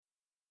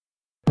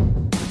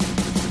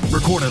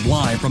Recorded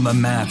live from the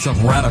mats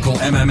of Radical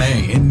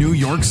MMA in New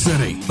York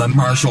City. The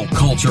Martial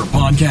Culture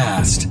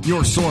Podcast.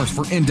 Your source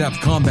for in-depth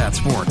combat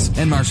sports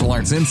and martial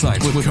arts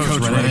insights with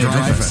Coach Rene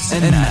Dreyfus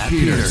and Matt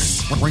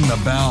Peters. Ring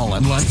the bell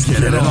and let's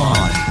get it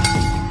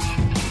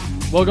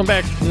on. Welcome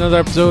back to another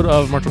episode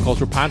of Martial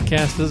Culture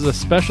Podcast. This is a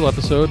special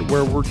episode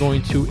where we're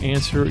going to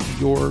answer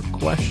your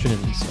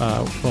questions.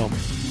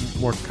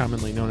 More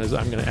commonly known as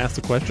I'm going to ask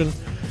the question,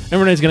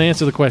 and Renee's going to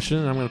answer the question,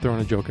 and I'm going to throw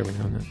in a joke every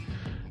now and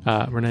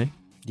then. Renee,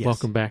 yes.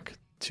 Welcome back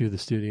to the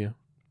studio.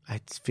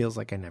 It feels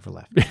like I never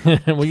left.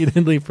 Well, you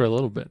did leave for a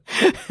little bit.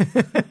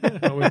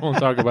 We won't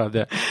talk about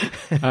that.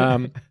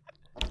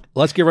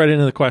 Let's get right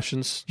into the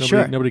questions.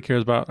 Nobody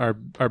cares about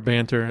our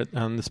banter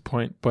on this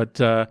point.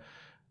 But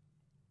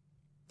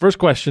first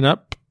question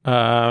up,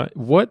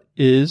 what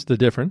is the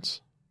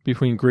difference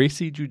between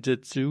Gracie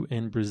Jiu-Jitsu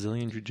and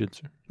Brazilian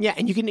Jiu-Jitsu? Yeah,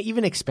 and you can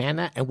even expand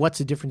that. And what's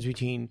the difference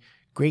between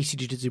Gracie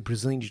Jiu-Jitsu,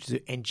 Brazilian Jiu-Jitsu,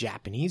 and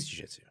Japanese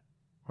Jiu-Jitsu?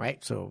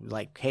 Right? So,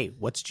 like, hey,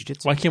 what's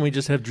Jiu-Jitsu? Why can't we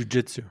just have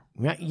Jiu-Jitsu?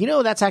 You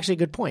know, that's actually a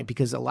good point,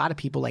 because a lot of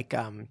people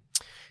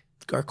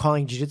are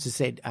calling Jiu-Jitsu,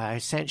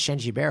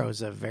 Shenji Baro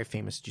is a very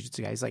famous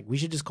Jiu-Jitsu guy. He's like, we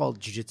should just call it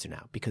Jiu-Jitsu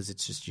now because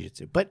it's just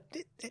Jiu-Jitsu. But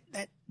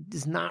that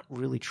is not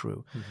really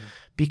true,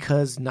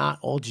 because not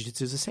all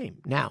Jiu-Jitsu is the same.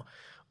 Now,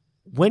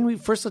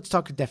 let's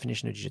talk the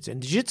definition of Jiu-Jitsu.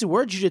 And the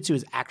word Jiu-Jitsu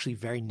is actually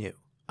very new.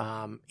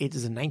 It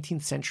is a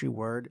 19th century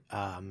word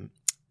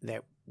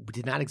that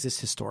did not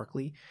exist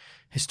historically.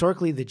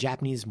 Historically, the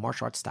Japanese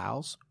martial arts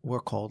styles were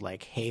called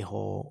like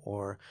Heiho,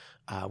 or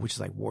which is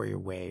like warrior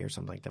way or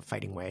something like the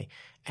fighting way.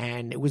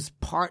 And it was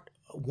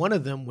one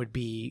of them would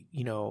be,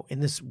 in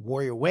this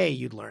warrior way,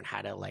 you'd learn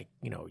how to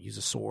use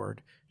a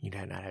sword. You'd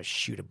learn how to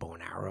shoot a bow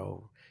and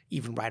arrow,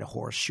 even ride a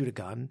horse, shoot a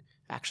gun,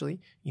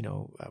 actually,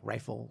 a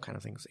rifle kind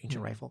of things,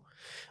 ancient rifle.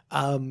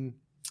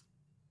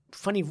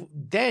 Funny,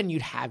 then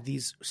you'd have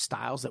these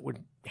styles that would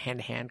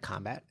hand-to-hand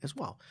combat as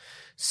well.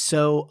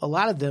 So a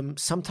lot of them,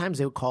 sometimes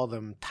they would call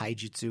them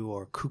taijutsu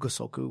or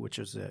kugosoku, which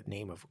is a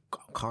name of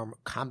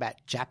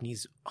combat,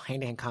 Japanese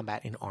hand-to-hand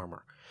combat in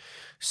armor.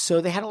 So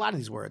they had a lot of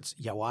these words.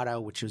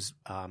 Yawara, which is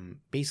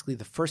basically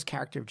the first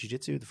character of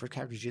jiu-jitsu. The first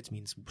character of jiu-jitsu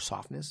means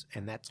softness,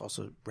 and that's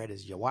also read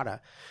as yawara,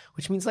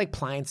 which means like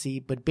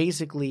pliancy, but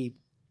basically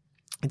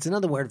it's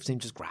another word for saying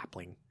just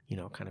grappling.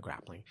 Kind of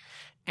grappling.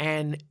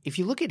 And if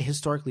you look at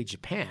historically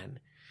Japan,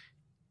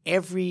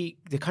 the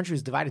country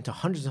was divided into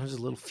hundreds and hundreds of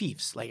little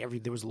fiefs.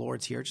 There was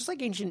lords here, just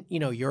like ancient,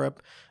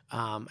 Europe.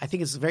 I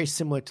think it's very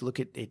similar to look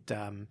at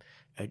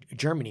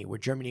Germany, where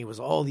Germany was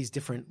all these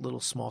different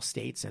little small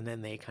states, and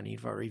then they kind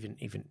of, or even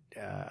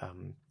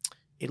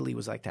Italy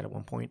was like that at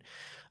one point.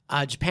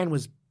 Japan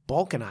was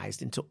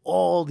balkanized into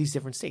all these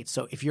different states.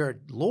 So if you're a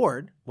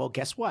lord, well,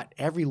 guess what?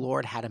 Every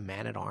lord had a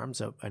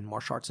man-at-arms and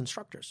martial arts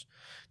instructors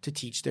to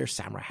teach their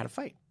samurai how to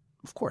fight,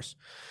 of course.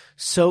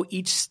 So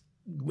each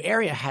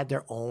area had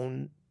their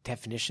own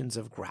definitions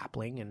of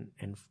grappling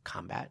and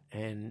combat.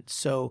 And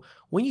so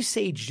when you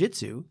say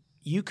jiu-jitsu,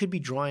 you could be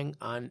drawing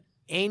on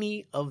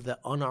any of the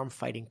unarmed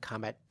fighting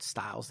combat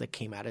styles that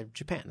came out of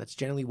Japan. That's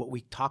generally what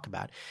we talk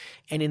about.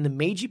 And in the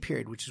Meiji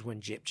period, which is when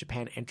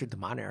Japan entered the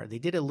modern era, they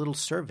did a little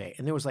survey,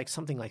 and there was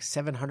something like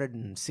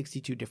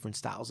 762 different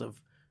styles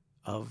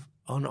of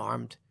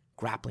unarmed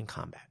grappling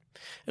combat.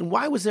 And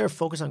why was there a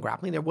focus on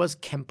grappling? There was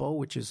Kempo,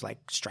 which is like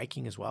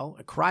striking as well.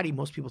 Karate,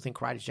 most people think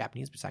karate is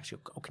Japanese, but it's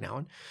actually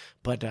Okinawan.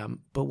 But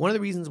one of the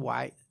reasons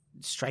why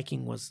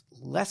striking was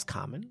less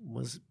common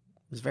was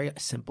very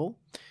simple.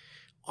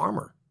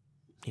 Armor.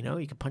 You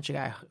can punch a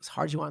guy as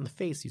hard as you want in the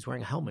face. He's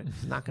wearing a helmet.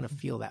 He's not going to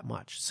feel that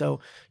much.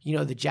 So,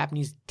 the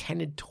Japanese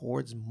tended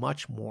towards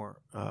much more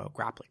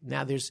grappling.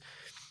 Now, there's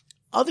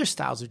other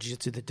styles of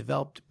jiu-jitsu that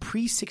developed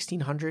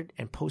pre-1600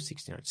 and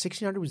post-1600.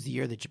 1600 was the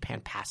year that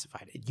Japan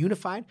pacified. It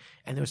unified,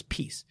 and there was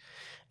peace.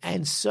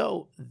 And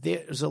so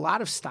there's a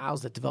lot of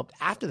styles that developed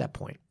after that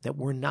point that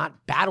were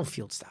not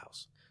battlefield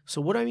styles.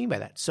 So what do I mean by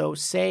that? So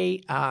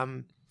say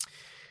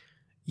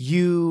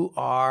you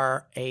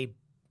are a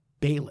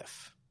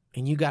bailiff,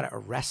 and you got to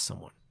arrest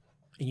someone,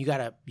 and you got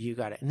to.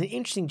 And the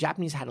interesting,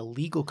 Japanese had a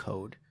legal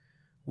code,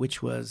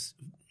 which was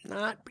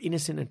not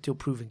innocent until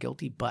proven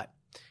guilty, but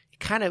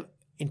it kind of,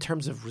 in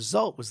terms of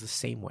result, was the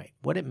same way.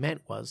 What it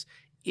meant was,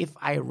 if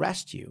I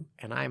arrest you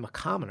and I am a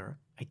commoner,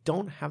 I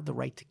don't have the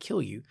right to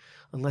kill you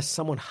unless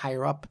someone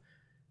higher up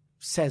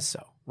says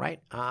so, right?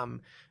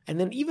 And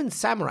then even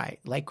samurai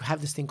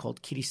have this thing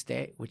called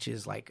kiriste, which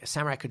is like a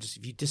samurai could just,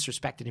 if you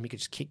disrespected him, he could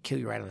just kill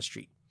you right on the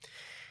street.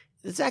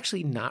 It's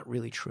actually not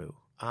really true.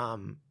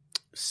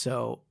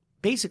 So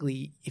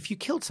basically, if you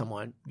killed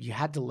someone, you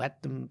had to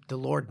let the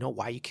Lord know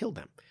why you killed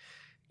them.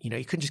 You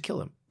couldn't just kill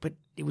them. But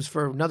it was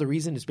for another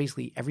reason. It's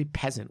basically every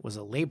peasant was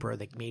a laborer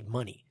that made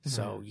money.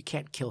 So you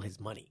can't kill his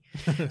money.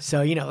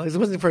 So, it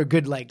wasn't for a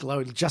good,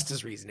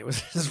 justice reason. It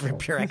was just for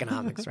pure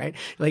economics, right?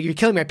 You're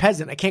killing my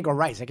peasant. I can't grow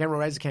rice. I can't grow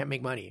rice. I can't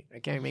make money. I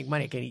can't make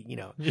money. I can't eat,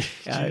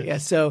 yeah.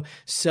 So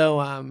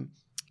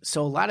a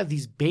lot of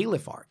these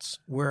bailiff arts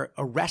were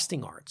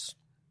arresting arts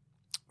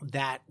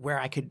where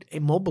I could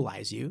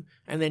immobilize you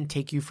and then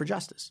take you for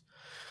justice.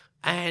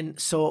 And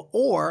so,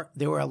 or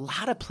there were a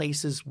lot of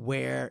places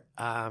where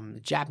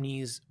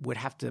Japanese would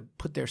have to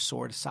put their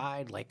sword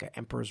aside, like an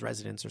emperor's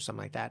residence or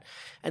something like that.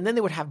 And then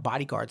they would have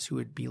bodyguards who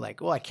would be like,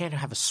 well, I can't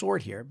have a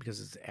sword here because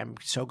it's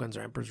shoguns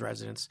or emperor's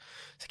residence.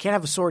 So I can't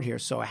have a sword here,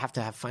 so I have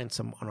to find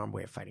some unarmed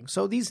way of fighting.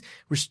 So these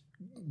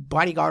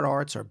bodyguard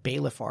arts or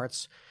bailiff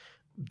arts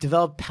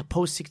developed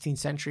post-16th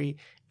century,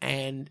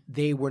 and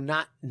they were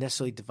not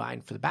necessarily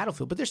designed for the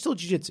battlefield, but they're still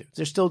jiu-jitsu.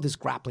 There's still this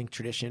grappling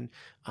tradition.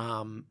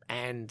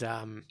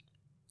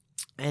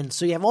 And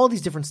so you have all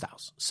these different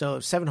styles. So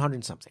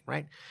 700 something,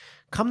 right?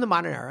 Come the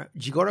modern era,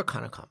 Jigoro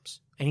Kano comes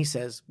and he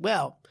says,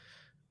 well,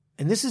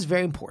 and this is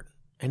very important,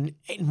 and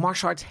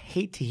martial arts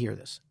hate to hear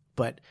this,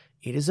 but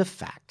it is a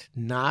fact.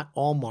 Not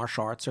all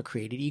martial arts are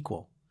created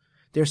equal.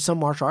 There's some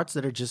martial arts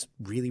that are just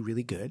really,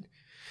 really good,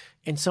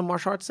 and some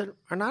martial arts that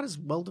are not as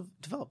well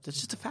developed. It's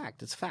just a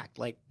fact. It's a fact.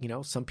 Like,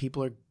 some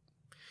people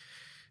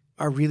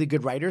are really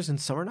good writers and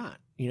some are not.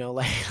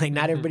 Like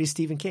not everybody's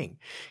Stephen King,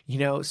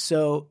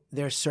 so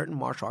there are certain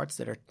martial arts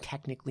that are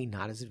technically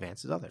not as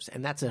advanced as others.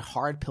 And that's a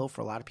hard pill for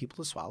a lot of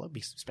people to swallow,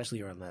 especially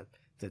you're on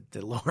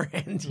the lower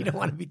end. You don't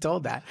want to be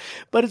told that,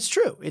 but it's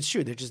true. It's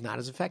true. They're just not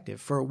as effective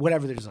for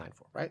whatever they're designed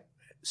for. Right.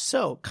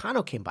 So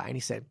Kano came by and he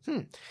said,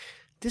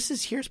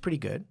 here's pretty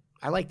good.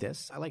 I like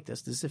this.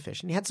 This is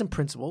efficient. He had some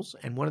principles,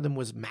 and one of them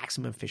was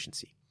maximum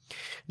efficiency.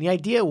 And the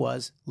idea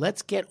was,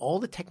 let's get all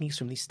the techniques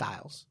from these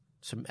styles.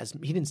 So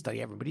he didn't study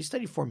everyone, but he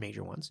studied 4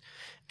 major ones.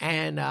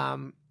 And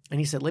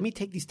he said, let me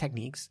take these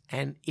techniques,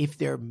 and if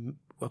they're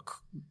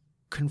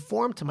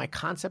conform to my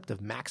concept of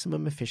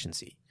maximum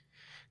efficiency,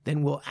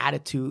 then we'll add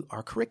it to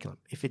our curriculum.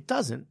 If it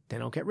doesn't,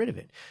 then I'll get rid of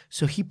it.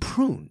 So he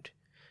pruned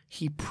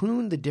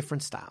the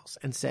different styles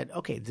and said,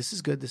 okay, this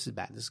is good, this is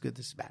bad, this is good,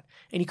 this is bad.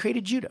 And he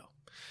created judo.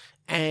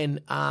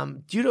 And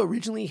judo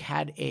originally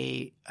had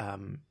a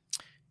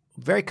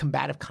very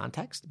combative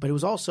context, but it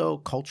was also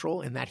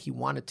cultural in that he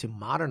wanted to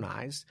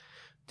modernize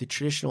the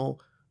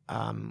traditional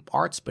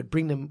arts, but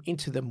bring them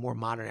into the more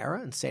modern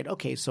era and said,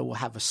 okay, so we'll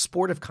have a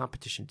sportive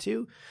competition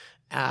too.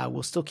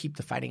 We'll still keep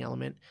the fighting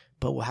element,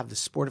 but we'll have the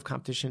sportive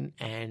competition,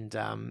 and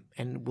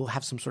we'll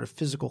have some sort of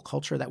physical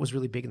culture that was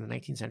really big in the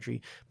 19th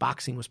century.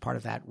 Boxing was part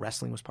of that.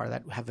 Wrestling was part of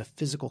that. We have a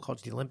physical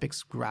culture. The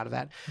Olympics grew out of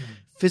that. Mm-hmm.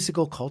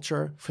 Physical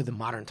culture for the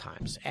modern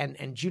times.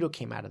 And judo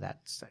came out of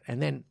that.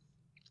 And then,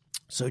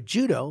 so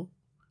judo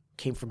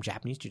came from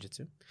Japanese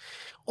jiu-jitsu.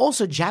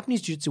 Also,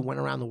 Japanese jiu-jitsu went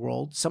around the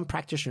world. Some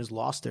practitioners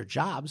lost their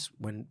jobs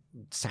when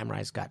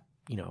samurais got,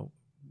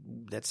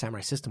 that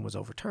samurai system was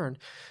overturned.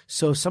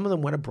 So some of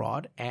them went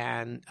abroad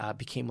and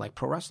became like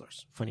pro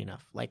wrestlers, funny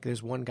enough. Like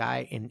there's one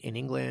guy in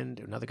England,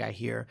 another guy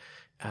here.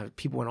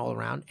 People went all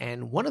around.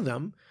 And one of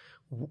them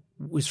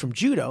was from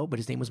judo, but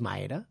his name was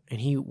Maeda.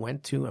 And he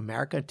went to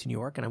America, to New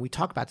York. And we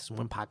talk about this in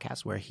one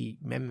podcast where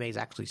MMA's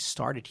actually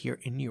started here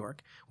in New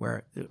York,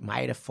 where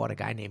Maeda fought a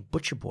guy named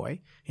Butcher Boy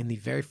in the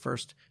very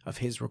first of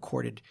his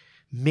recorded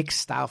mixed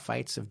style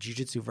fights of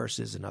jiu-jitsu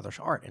versus another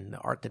art. And the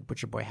art that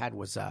Butcher Boy had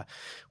was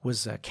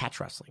catch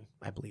wrestling,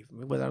 I believe.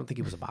 But I don't think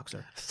he was a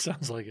boxer.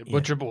 Sounds like it. Yeah.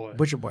 Butcher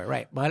Boy,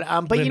 right.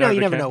 But you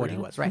never know what he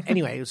was, right?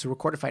 Anyway, it was a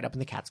recorded fight up in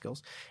the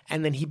Catskills.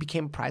 And then he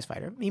became a prize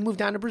fighter. He moved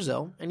down to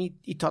Brazil and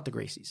he taught the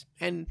Gracies.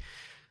 And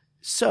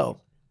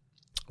so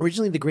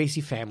originally the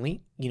Gracie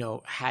family,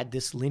 had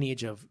this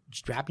lineage of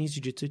Japanese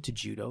jiu-jitsu to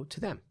judo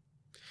to them.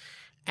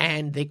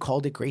 And they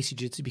called it Gracie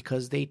Jiu-Jitsu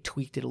because they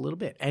tweaked it a little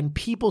bit. And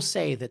people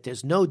say that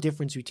there's no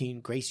difference between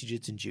Gracie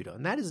Jiu-Jitsu and judo.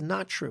 And that is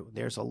not true.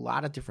 There's a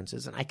lot of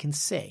differences. And I can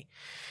say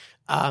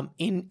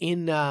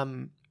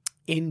in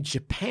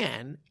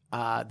Japan,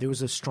 there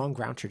was a strong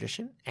ground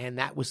tradition. And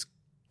that was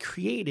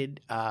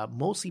created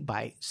mostly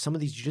by some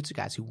of these jiu-jitsu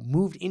guys who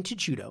moved into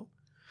judo.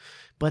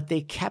 But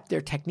they kept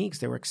their techniques.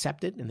 They were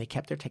accepted, and they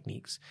kept their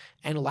techniques.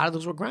 And a lot of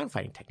those were ground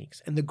fighting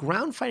techniques. And the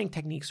ground fighting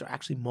techniques are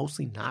actually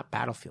mostly not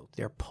battlefield.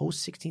 They're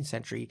post-16th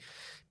century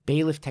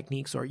bailiff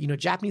techniques, or,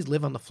 Japanese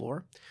live on the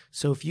floor.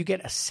 So if you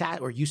get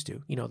or used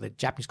to, the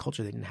Japanese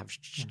culture, they didn't have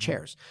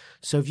chairs.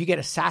 So if you get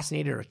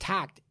assassinated or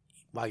attacked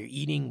while you're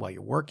eating, while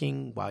you're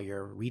working, while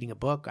you're reading a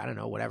book, I don't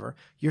know, whatever,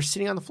 you're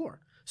sitting on the floor.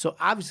 So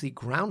obviously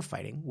ground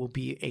fighting will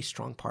be a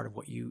strong part of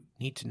what you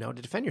need to know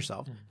to defend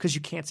yourself because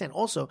you can't stand.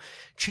 Also,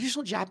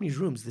 traditional Japanese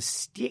rooms, the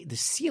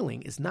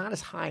ceiling is not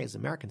as high as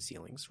American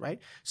ceilings, right?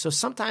 So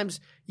sometimes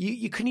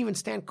you couldn't even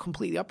stand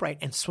completely upright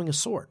and swing a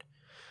sword.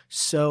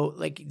 So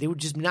like there would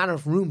just not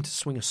enough room to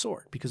swing a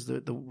sword because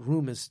the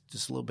room is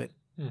just a little bit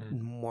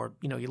more,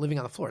 you're living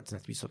on the floor. It doesn't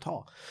have to be so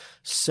tall.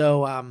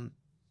 So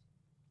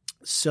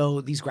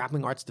these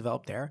grappling arts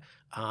developed there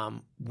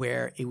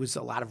where it was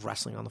a lot of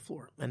wrestling on the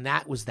floor. And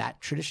that was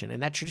that tradition.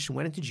 And that tradition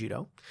went into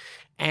judo.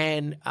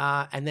 And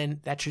then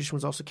that tradition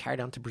was also carried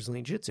on to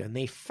Brazilian jiu-jitsu. And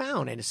they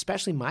found, and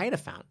especially Maeda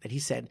found, that he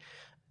said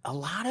a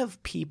lot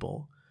of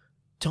people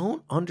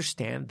don't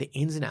understand the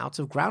ins and outs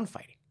of ground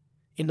fighting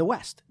in the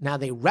West. Now,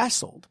 they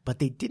wrestled, but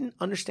they didn't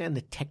understand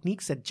the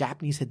techniques that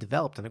Japanese had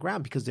developed on the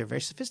ground because they're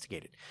very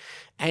sophisticated.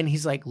 And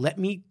he's like, let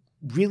me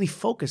really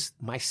focus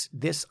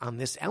on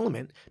this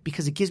element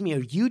because it gives me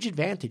a huge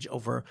advantage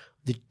over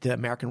the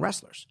American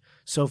wrestlers.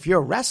 So if you're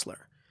a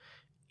wrestler,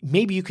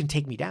 maybe you can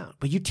take me down,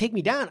 but you take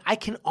me down, I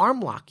can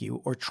arm lock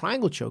you or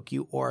triangle choke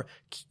you or,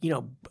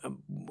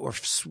 or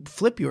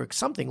flip you or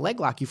something, leg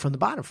lock you from the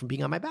bottom from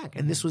being on my back.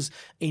 And this was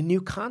a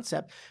new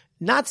concept.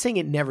 Not saying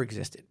it never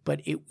existed,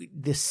 but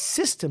the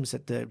systems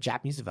that the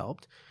Japanese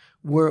developed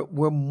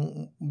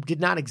did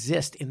not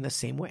exist in the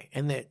same way.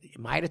 And the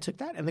Maeda took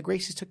that and the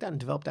Gracies took that and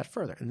developed that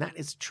further. And that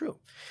is true.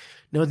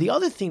 Now, the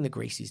other thing the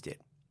Gracies did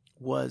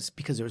was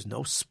because there was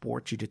no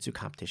sport jiu-jitsu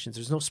competitions,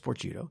 there's no sport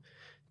judo,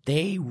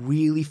 they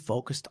really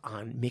focused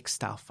on mixed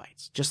style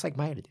fights, just like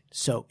Maeda did.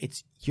 So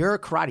you're a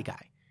karate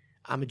guy.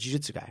 I'm a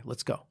jiu-jitsu guy.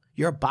 Let's go.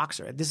 You're a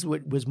boxer. This is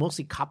what was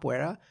mostly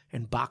capoeira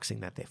and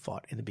boxing that they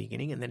fought in the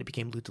beginning, and then it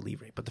became luta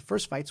libre. But the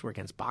first fights were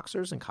against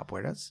boxers and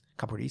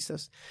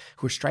capoeiristas,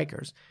 who were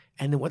strikers.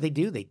 And then what they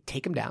do, they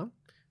take them down,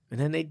 and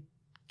then they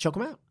choke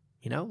them out.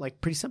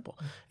 Like pretty simple.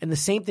 And the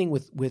same thing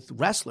with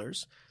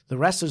wrestlers. The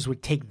wrestlers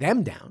would take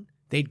them down.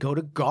 They'd go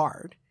to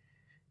guard,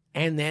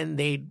 and then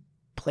they'd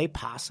play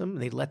possum.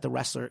 They'd let the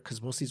wrestler,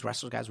 because most of these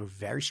wrestler guys were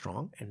very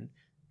strong and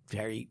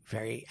very,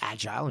 very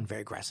agile and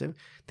very aggressive.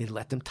 They'd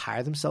let them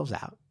tire themselves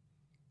out.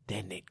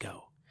 Then they'd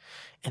go.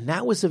 And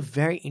that was a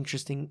very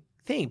interesting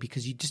thing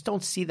because you just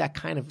don't see that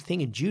kind of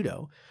thing in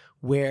judo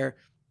where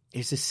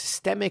there's a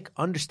systemic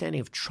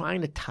understanding of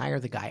trying to tire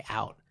the guy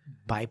out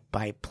by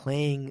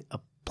playing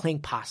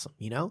possum,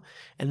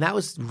 And that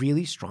was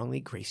really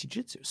strongly Gracie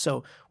Jiu-Jitsu.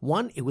 So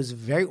one, it was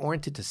very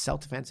oriented to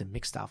self-defense and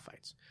mixed style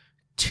fights.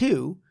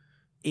 Two,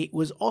 it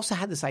was also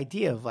had this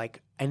idea of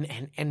like,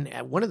 and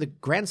one of the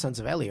grandsons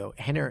of Helio,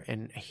 Henner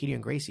and Gideon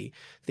Gracie,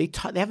 they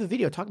have a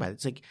video talking about it.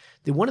 It's like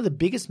one of the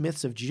biggest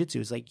myths of jiu-jitsu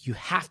is like you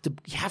have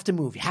to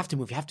move, you have to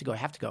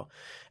go.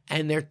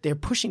 And they're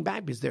pushing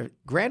back because their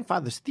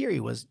grandfather's theory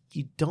was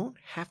you don't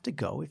have to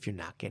go if you're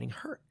not getting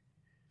hurt.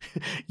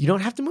 You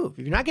don't have to move.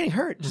 If you're not getting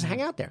hurt, just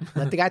hang out there.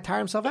 Let the guy tire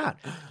himself out.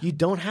 You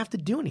don't have to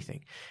do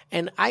anything.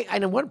 And I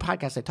know one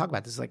podcast I talk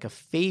about this is like a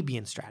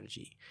Fabian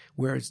strategy,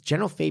 whereas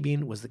General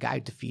Fabian was the guy who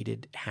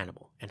defeated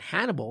Hannibal. And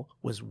Hannibal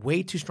was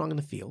way too strong in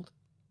the field.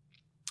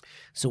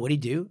 So what he'd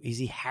do is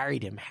he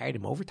harried him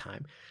over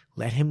time,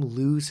 let him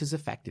lose his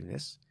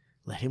effectiveness.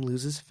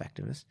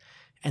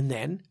 And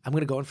then I'm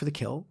going to go in for the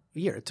kill.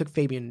 It took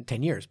Fabian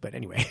 10 years, but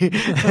anyway.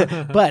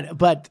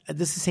 but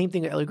this is the same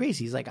thing with Helio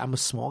Gracie. He's like, I'm a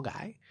small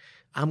guy.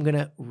 I'm going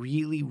to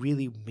really,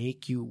 really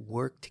make you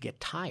work to get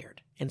tired.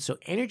 And so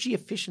energy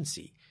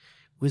efficiency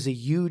was a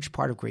huge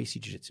part of Gracie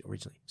Jiu-Jitsu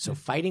originally. So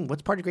fighting,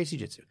 what's part of Gracie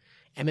Jiu-Jitsu?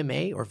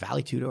 MMA or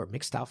Vale Tudo or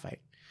mixed style fight,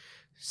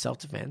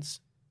 self-defense,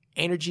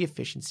 energy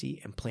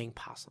efficiency, and playing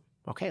possum.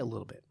 Okay, a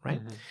little bit, right?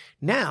 Mm-hmm.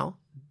 Now,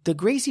 the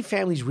Gracie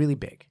family is really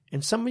big.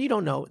 And some of you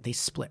don't know, they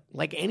split.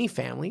 Like any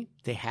family,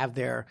 they have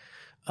their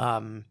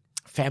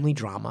family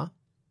drama.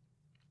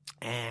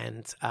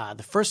 And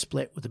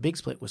the big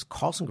split was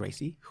Carlson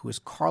Gracie, who is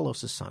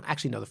Carlos' son.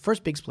 Actually, no, the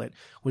first big split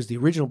was the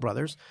original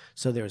brothers.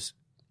 So there's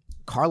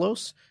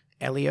Carlos,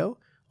 Helio,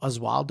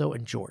 Oswaldo,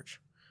 and George.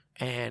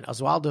 And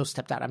Oswaldo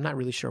stepped out. I'm not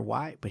really sure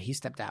why, but he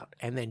stepped out.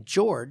 And then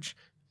George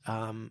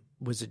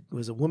was a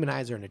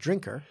womanizer and a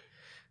drinker,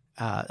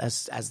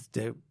 as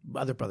the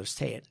other brothers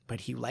say it.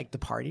 But he liked the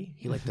party.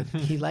 He liked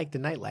the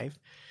nightlife.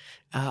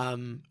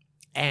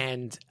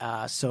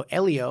 So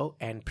Helio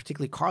and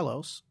particularly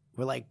Carlos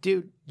were like,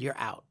 dude, you're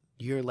out.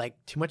 You're like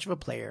too much of a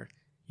player.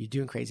 You're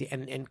doing crazy.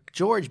 And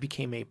George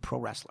became a pro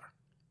wrestler.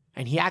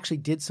 And he actually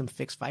did some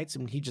fixed fights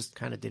and he just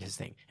kind of did his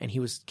thing. And he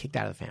was kicked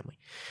out of the family.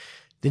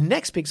 The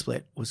next big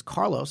split was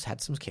Carlos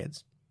had some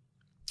kids.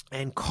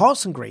 And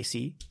Carlson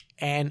Gracie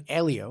and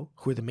Helio,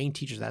 who were the main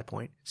teachers at that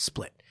point,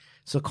 split.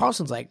 So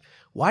Carlson's like,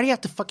 why do you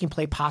have to fucking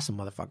play possum,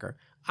 motherfucker?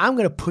 I'm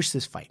going to push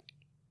this fight.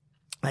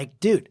 Like,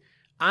 dude,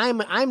 I'm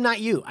not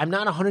you. I'm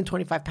not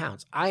 125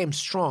 pounds. I am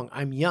strong.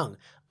 I'm young.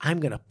 I'm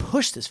going to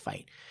push this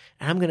fight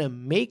and I'm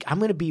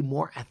going to be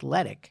more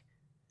athletic,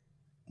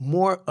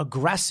 more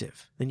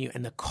aggressive than you.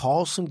 And the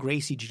Carlson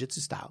Gracie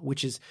Jiu-Jitsu style,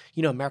 which is,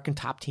 American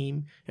top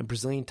team and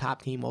Brazilian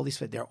top team, all these,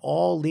 they're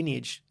all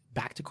lineage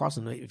back to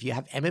Carlson. If you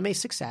have MMA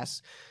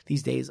success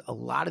these days, a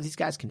lot of these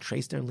guys can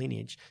trace their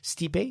lineage.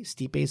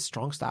 Stipe's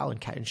strong style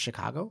in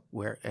Chicago,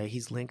 where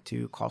he's linked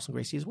to Carlson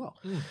Gracie as well.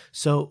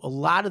 So a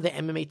lot of the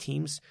MMA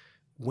teams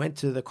went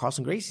to the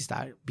Carlson Gracie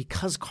style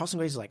because Carlson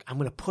Gracie is like, I'm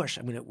going to push.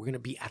 We're going to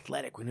be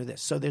athletic. We're going to do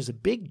this. So there's a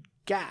big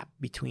gap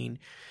between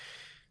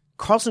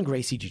Carlson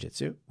Gracie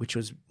Jiu-Jitsu, which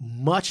was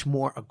much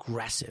more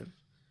aggressive,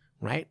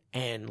 right?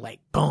 And like,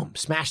 boom,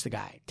 smash the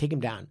guy, take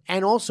him down.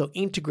 And also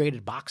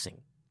integrated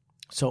boxing.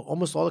 So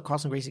almost all the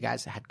Carlson Gracie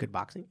guys had good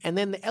boxing. And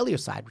then the Helio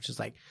side, which is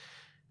like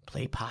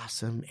play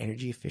possum,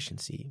 energy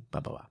efficiency, blah,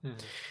 blah, blah.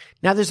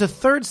 Now there's a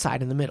third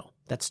side in the middle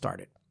that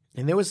started.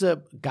 And there was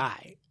a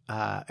guy.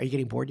 Are you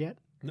getting bored yet?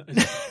 I'm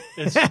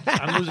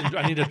losing.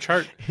 I need a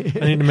chart. I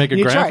need to make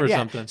a graph or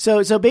something.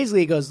 So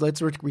basically it goes, let's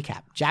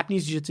recap.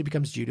 Japanese Jiu-Jitsu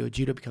becomes Judo.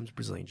 Judo becomes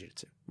Brazilian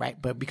Jiu-Jitsu,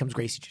 right? But it becomes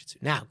Gracie Jiu-Jitsu.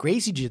 Now,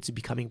 Gracie Jiu-Jitsu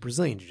becoming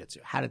Brazilian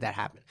Jiu-Jitsu. How did that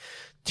happen?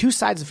 Two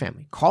sides of the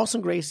family,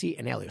 Carlson Gracie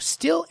and Helio.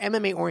 Still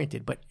MMA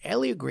oriented, but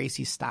Helio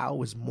Gracie's style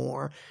was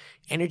more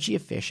energy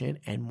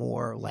efficient and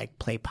more like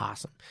play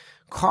possum.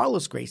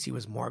 Carlos Gracie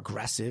was more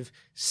aggressive,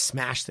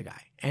 smashed the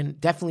guy, and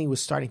definitely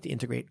was starting to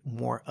integrate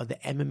more of the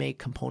MMA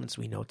components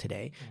we know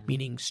today,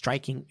 meaning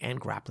striking and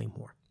grappling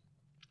more.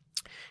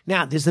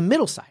 Now, there's the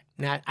middle side.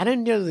 Now, I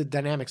don't know the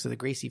dynamics of the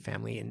Gracie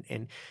family,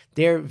 and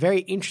they're very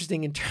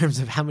interesting in terms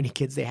of how many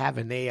kids they have,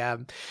 and they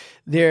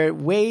their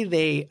way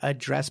they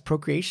address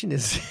procreation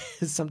is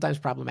sometimes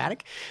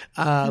problematic.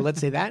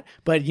 Let's say that.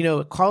 But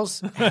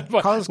Carlos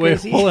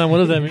Gracie. Hold on, what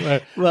does that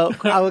mean? Well,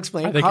 I'll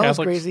explain. Are they Carlos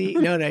Catholics? Gracie.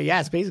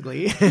 Yes,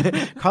 basically.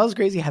 Carlos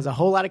Gracie has a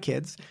whole lot of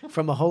kids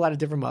from a whole lot of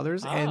different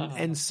mothers,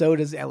 and so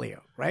does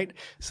Elio, right?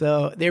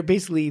 So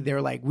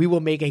they're like, we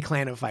will make a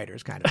clan of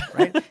fighters, kind of,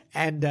 right?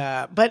 And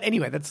but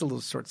anyway, that's a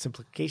little short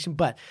simplification.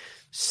 But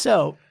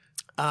so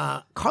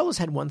Carlos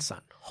had one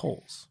son,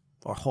 Holz,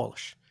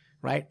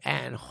 right?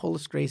 And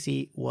Holz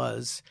Gracie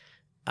was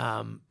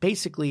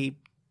basically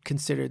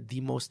considered the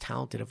most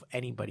talented of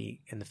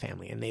anybody in the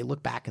family. And they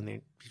look back and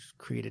they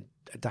created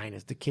a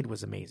dynasty. The kid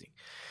was amazing.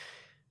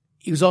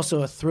 He was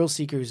also a thrill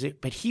seeker,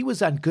 but he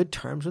was on good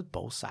terms with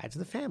both sides of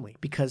the family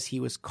because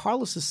he was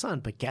Carlos's son.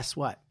 But guess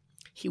what?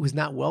 He was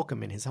not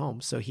welcome in his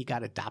home. So he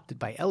got adopted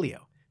by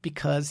Elio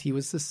because he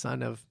was the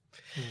son of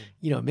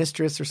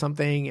mistress or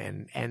something,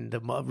 and the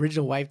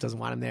original wife doesn't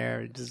want him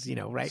there. Just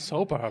right?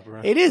 Soap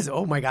opera. It is.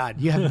 Oh my God,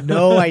 you have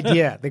no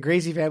idea. The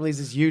Gracie family is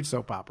this huge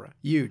soap opera,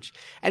 huge.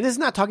 And this is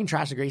not talking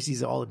trash to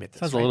Gracies. All admit this.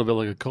 Sounds right? a little bit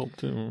like a cult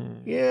too.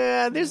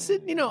 Yeah, there's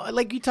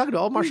like you talking to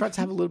all martial arts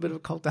have a little bit of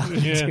a cult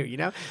element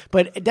too,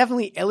 But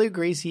definitely Elio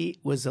Gracie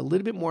was a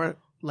little bit more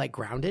like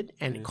grounded,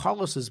 and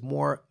Carlos is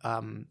more.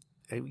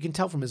 You can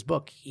tell from his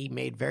book, he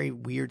made very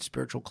weird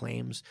spiritual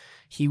claims.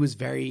 He was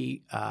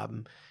very,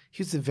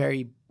 he was a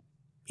very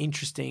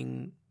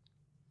interesting,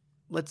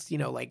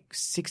 like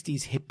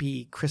 60s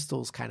hippie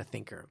crystals kind of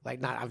thinker.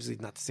 Like obviously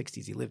not the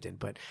 60s he lived in,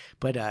 but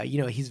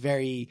he's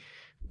very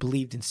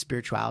believed in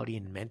spirituality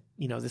and meant,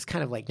 this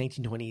kind of like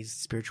 1920s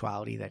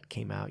spirituality that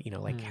came out,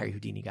 like Harry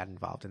Houdini got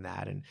involved in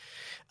that.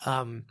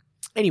 And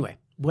anyway,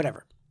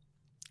 whatever.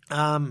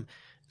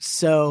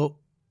 So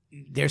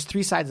there's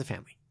three sides of the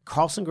family.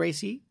 Carlson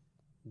Gracie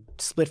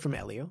split from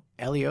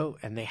Elio,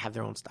 and they have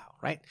their own style,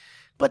 right?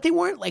 But they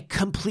weren't like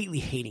completely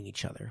hating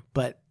each other,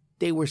 but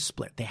they were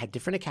split. They had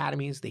different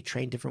academies. They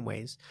trained different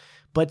ways,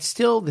 but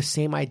still the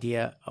same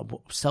idea of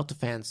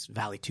self-defense,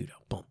 vale tudo,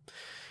 boom.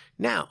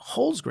 Now,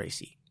 Holz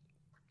Gracie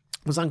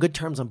was on good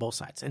terms on both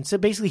sides. And so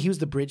basically he was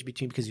the bridge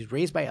between, because he was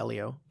raised by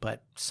Elio,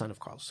 but son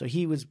of Carlos. So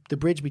he was the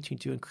bridge between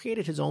two and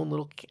created his own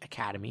little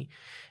academy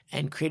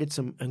and created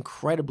some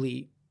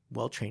incredibly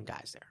well-trained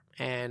guys there.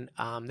 And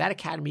that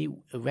academy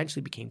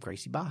eventually became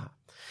Gracie Barra.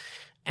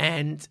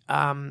 And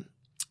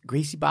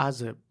Gracie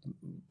Barra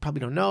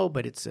probably don't know,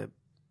 but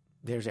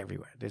there's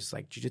everywhere. There's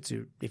like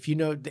jiu-jitsu. If you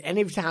know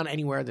any town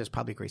anywhere, there's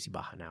probably Gracie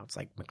Barra now. It's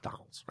like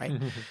McDonald's, right?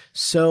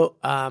 So,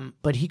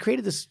 but he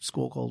created this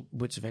school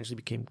which eventually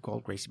became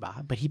called Gracie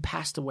Barra, but he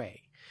passed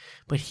away.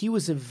 But he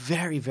was a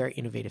very, very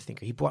innovative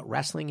thinker. He brought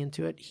wrestling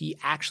into it. He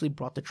actually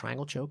brought the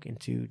triangle choke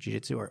into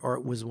jiu-jitsu, or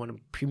was one of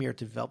the premier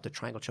to develop the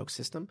triangle choke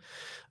system.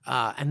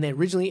 And then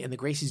originally, and the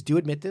Gracies do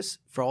admit this,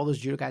 for all those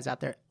judo guys out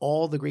there,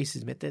 all the Gracies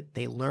admit that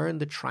they learned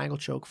the triangle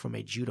choke from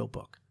a judo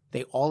book.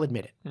 They all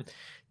admit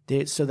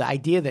it. So the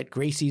idea that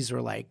Gracies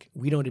are like,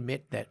 we don't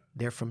admit that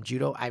they're from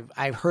judo,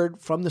 I've heard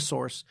from the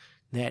source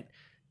that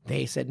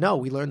they said, no,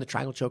 we learned the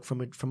triangle choke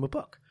from a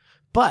book.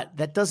 But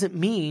that doesn't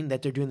mean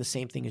that they're doing the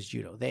same thing as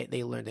judo.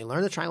 They learned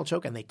the triangle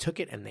choke and they took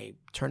it and they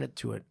turned it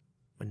to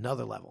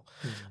another level.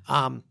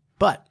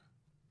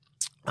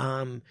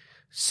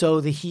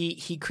 So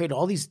he created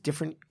all these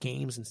different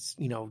games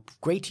and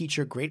great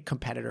teacher, great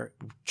competitor,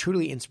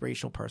 truly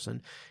inspirational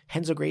person.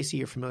 Renzo Gracie,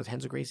 you're familiar with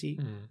Renzo Gracie,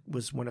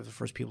 was one of the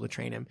first people to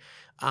train him.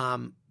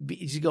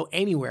 As you go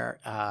anywhere,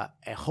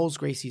 Holz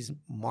Gracie's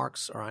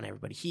marks are on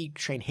everybody. He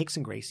trained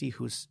Rickson Gracie,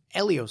 who's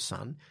Elio's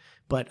son.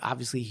 But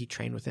obviously he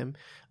trained with him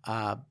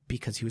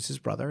because he was his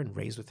brother and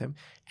raised with him.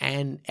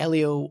 And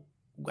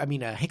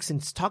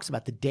Rickson talks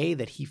about the day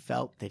that he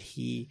felt that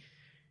he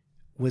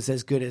was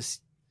as good as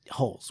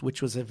Holz,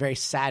 which was a very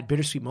sad,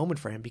 bittersweet moment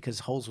for him because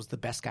Holz was the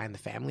best guy in the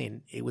family.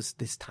 And it was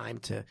this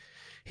time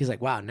he's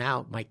like, wow,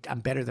 now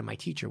I'm better than my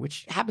teacher,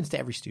 which happens to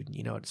every student,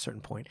 at a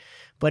certain point.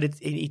 But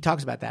he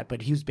talks about that.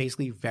 But he was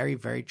basically very,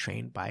 very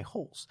trained by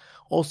Holz.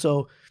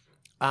 Also,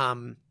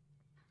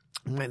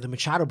 the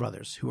Machado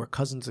brothers, who are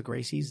cousins of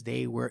Gracie's,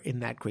 they were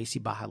in that Gracie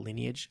Barra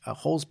lineage.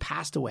 Holz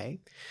passed away,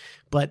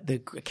 but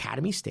the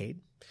academy stayed.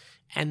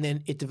 And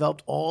then it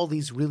developed all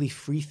these really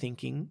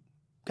free-thinking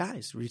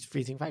guys,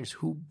 free-thinking fighters,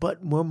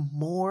 but were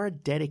more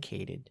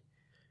dedicated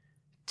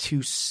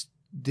to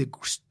the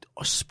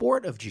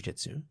sport of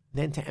jiu-jitsu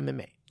than to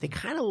MMA. They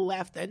kind of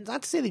left, and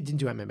not to say they didn't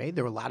do MMA,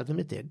 there were a lot of them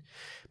that did,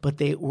 but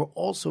they were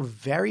also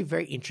very,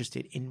 very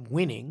interested in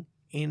winning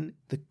in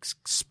the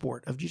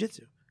sport of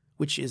jiu-jitsu,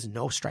 which is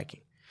no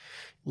striking.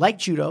 Like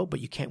judo, but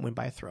you can't win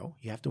by a throw.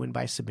 You have to win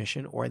by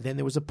submission, or then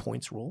there was a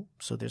points rule.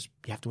 So you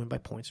have to win by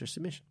points or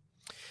submission.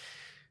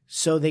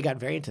 So they got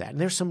very into that.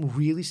 And there's some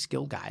really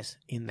skilled guys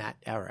in that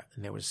era.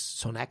 And there was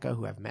Soneka,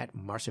 who I've met,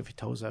 Marcio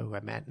Fitosa, who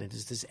I've met. And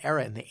there's this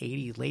era in the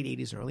 80s, late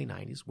 80s, early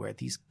 90s, where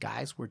these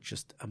guys were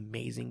just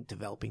amazing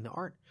developing the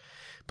art.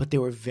 But they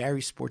were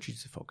very sport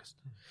jiu-jitsu focused.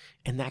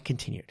 And that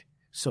continued.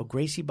 So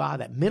Gracie Barra,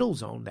 that middle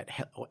zone that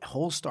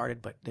Hole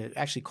started, but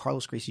actually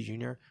Carlos Gracie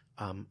Jr.,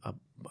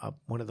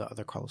 one of the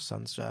other Carlos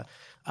sons,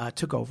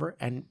 took over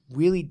and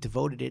really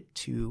devoted it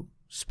to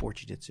sport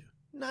jiu-jitsu.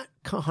 Not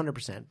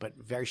 100%, but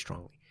very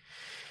strongly.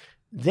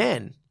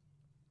 Then,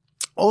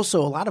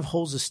 also, a lot of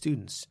Hole's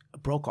students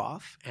broke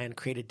off and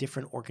created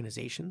different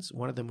organizations.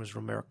 One of them was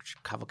Romero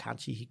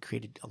Cavalcanti. He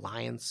created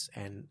Alliance,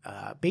 and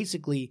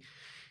basically,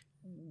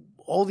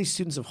 all these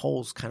students of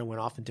Hole's kind of went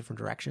off in different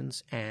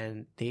directions,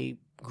 and they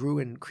grew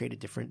and created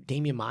different.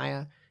 Damian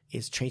Maya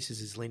traces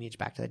his lineage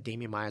back to that.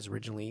 Damian Maya's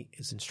originally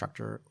his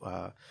instructor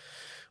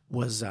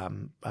was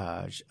Fabio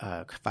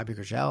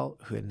Gurgel,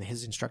 who and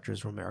his instructor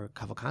is Romero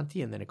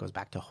Cavalcanti, and then it goes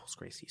back to Hole's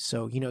Gracie.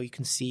 So, you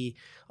can see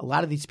a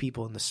lot of these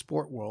people in the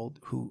sport world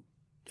who,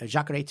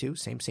 Jacare too,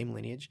 same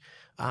lineage,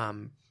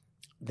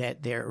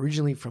 that they're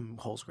originally from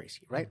Hole's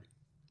Gracie, right?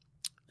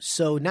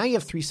 So now you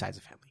have three sides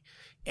of family.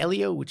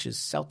 Elio, which is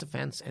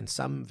self-defense and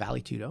some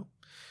Vale Tudo,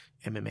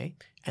 MMA.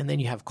 And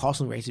then you have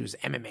Carlson Gracie, who was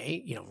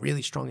MMA,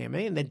 really strong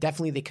MMA. And then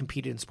definitely they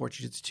competed in sport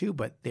jiu-jitsu too,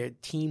 but their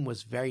team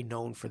was very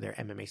known for their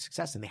MMA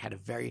success, and they had a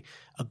very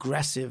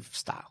aggressive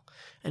style.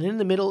 And in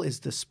the middle is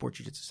the sport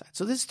jiu-jitsu side.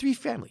 So there's three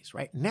families,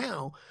 right?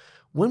 Now,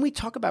 when we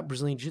talk about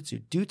Brazilian jiu-jitsu,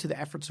 due to the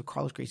efforts of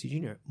Carlos Gracie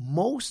Jr.,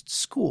 most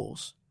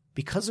schools,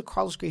 because of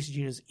Carlos Gracie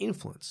Jr.'s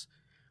influence,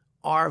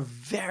 are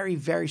very,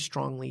 very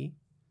strongly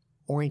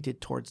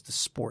oriented towards the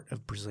sport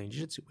of Brazilian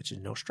jiu-jitsu, which is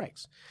no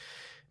strikes.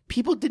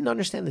 People didn't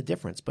understand the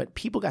difference, but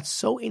people got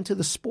so into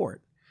the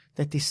sport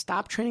that they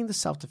stopped training the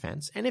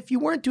self-defense. And if you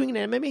weren't doing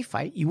an MMA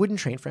fight, you wouldn't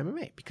train for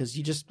MMA because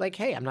you just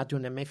hey, I'm not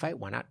doing an MMA fight.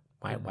 Why not?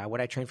 Why would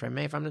I train for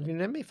MMA if I'm not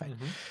doing an MMA fight?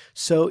 Mm-hmm.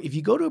 So if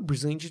you go to a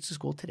Brazilian jiu-jitsu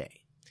school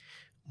today,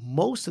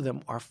 most of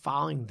them are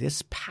following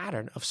this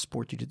pattern of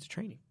sport jiu-jitsu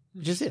training.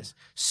 It just is.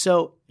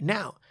 So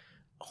now,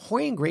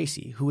 Rorion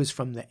Gracie, who is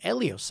from the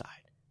Elio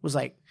side, was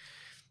like,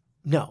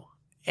 no,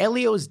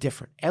 Elio is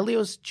different.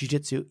 Elio's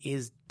jiu-jitsu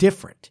is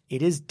different.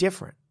 It is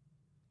different.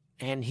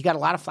 And he got a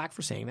lot of flack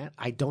for saying that.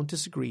 I don't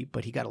disagree,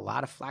 but he got a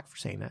lot of flack for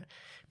saying that.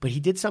 But he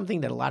did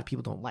something that a lot of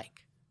people don't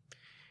like.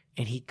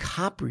 And he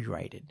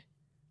copyrighted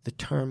the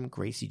term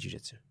Gracie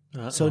Jiu-Jitsu.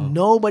 So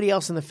nobody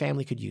else in the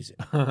family could use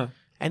it.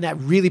 And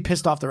that really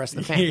pissed off the rest of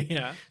the family.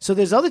 Yeah. So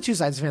there's other two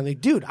sides of the family.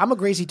 Dude, I'm a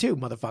Gracie too,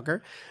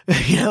 motherfucker.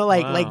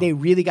 Like they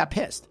really got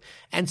pissed.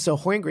 And so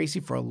Rorion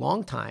Gracie for a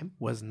long time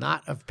was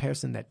not a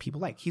person that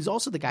people like. He's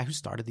also the guy who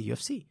started the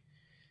UFC.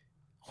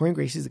 Rorion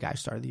Gracie is the guy who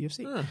started the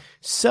UFC.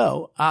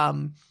 So,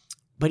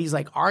 but he's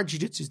like, our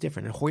jiu-jitsu is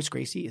different. And Royce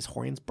Gracie is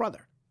Horion's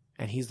brother.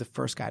 And he's the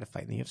first guy to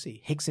fight in the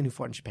UFC. Hickson, who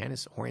fought in Japan,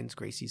 is Rorion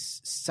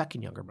Gracie's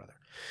second younger brother.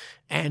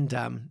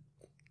 And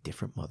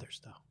different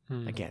mothers,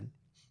 though. Again,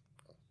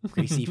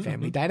 Gracie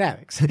family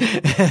dynamics.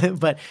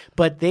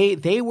 but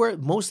they were,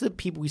 most of the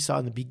people we saw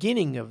in the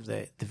beginning of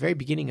the very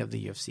beginning of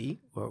the UFC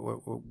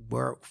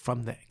were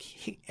from the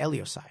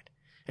Elio side.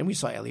 And we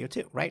saw Elio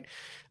too, right?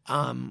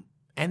 And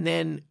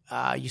then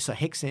you saw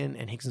Hickson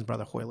and Hickson's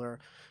brother Hoyler.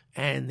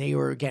 And they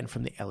were, again,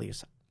 from the Elio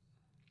side.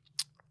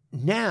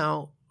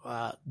 Now,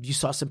 you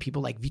saw some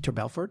people like Vitor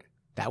Belfort.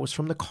 That was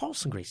from the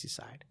Carlson Gracie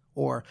side.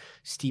 Or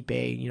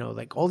Stipe,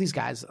 like all these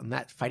guys on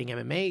that fighting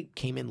MMA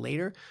came in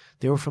later.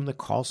 They were from the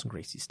Carlson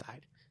Gracie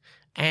side.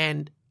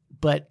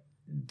 But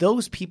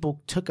those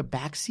people took a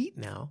back seat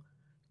now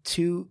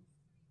to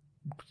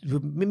the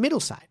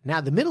middle side.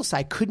 Now, the middle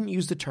side couldn't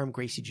use the term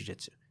Gracie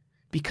Jiu-Jitsu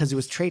because it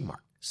was trademarked.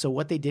 So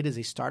what they did is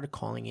they started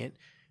calling it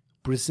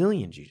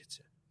Brazilian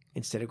Jiu-Jitsu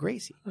instead of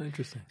Gracie. Oh,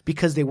 interesting.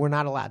 Because they were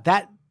not allowed.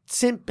 That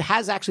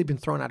has actually been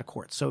thrown out of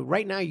court. So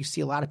right now you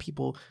see a lot of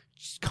people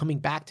coming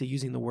back to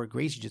using the word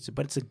Gracie Jiu-Jitsu,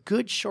 but it's a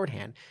good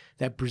shorthand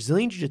that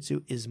Brazilian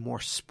Jiu-Jitsu is more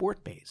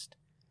sport-based.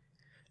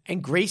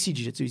 And Gracie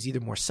Jiu-Jitsu is either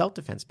more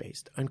self-defense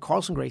based, and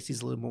Carlson Gracie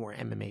is a little more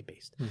MMA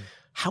based.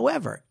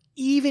 However,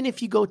 even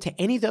if you go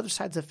to any of the other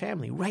sides of the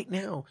family, right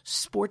now,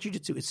 sport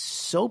Jiu-Jitsu is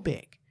so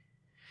big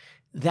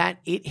that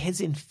it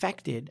has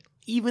infected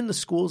even the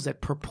schools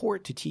that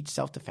purport to teach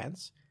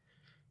self-defense.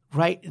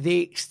 Right?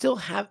 They still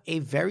have a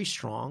very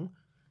strong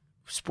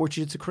sport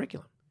jiu-jitsu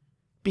curriculum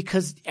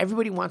because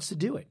everybody wants to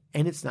do it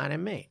and it's not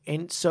MMA.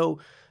 And so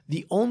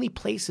the only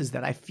places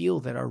that I feel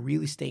that are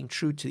really staying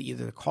true to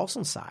either the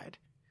Carlson side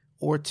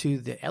or to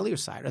the Elio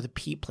side are the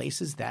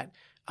places that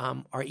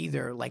are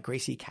either like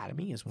Gracie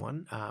Academy is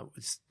one,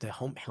 it's the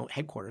home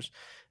headquarters,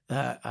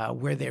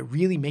 where they're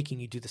really making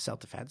you do the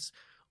self-defense,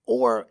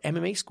 or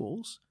MMA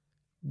schools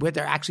where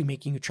they're actually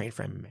making you train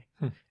for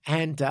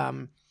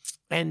MMA.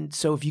 And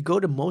so if you go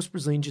to most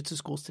Brazilian Jiu-Jitsu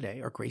schools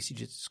today, or Gracie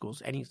Jiu-Jitsu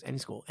schools, any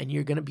school, and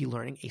you're going to be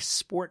learning a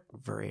sport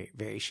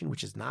variation,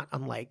 which is not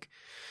unlike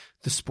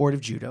the sport of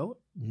judo,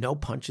 no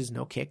punches,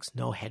 no kicks,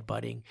 no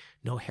headbutting,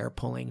 no hair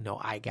pulling, no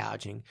eye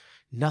gouging,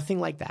 nothing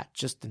like that.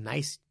 Just a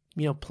nice,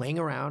 playing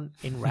around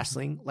in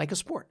wrestling like a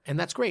sport. And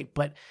that's great.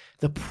 But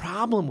the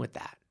problem with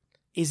that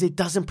is it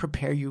doesn't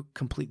prepare you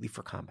completely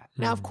for combat.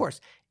 Now, of course,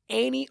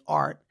 any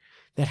art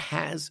that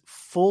has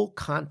full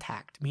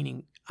contact,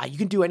 meaning you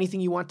can do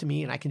anything you want to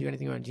me and I can do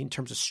anything you want to in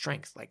terms of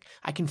strength. Like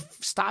I can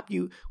stop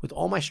you with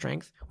all my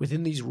strength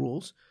within these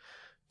rules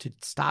to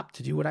stop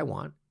to do what I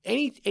want.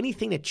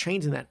 Anything that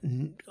trains in that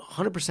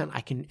 100%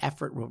 I can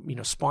effort,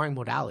 sparring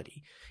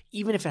modality,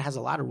 even if it has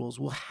a lot of rules,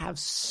 will have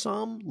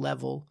some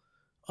level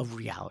of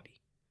reality,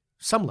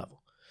 some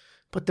level.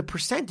 But the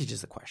percentage is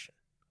the question.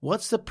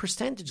 What's the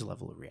percentage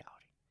level of reality?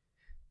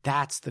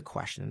 That's the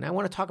question. And I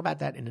want to talk about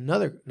that in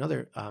another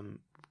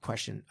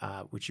question,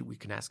 which we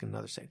can ask in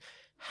another second.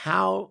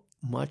 How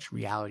much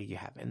reality do you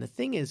have? And the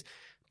thing is,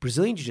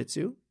 Brazilian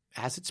Jiu-Jitsu,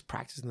 as it's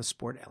practiced in the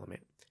sport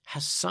element,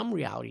 has some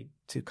reality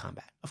to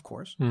combat, of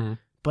course,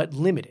 but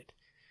limited.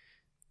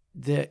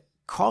 The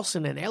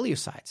Carlsen and Helio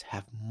sides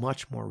have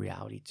much more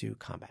reality to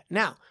combat.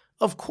 Now,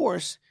 of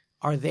course,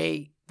 are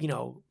they,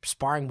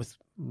 sparring with,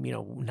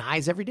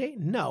 knives every day?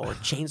 No. Or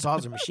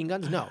chainsaws or machine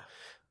guns? No.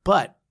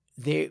 But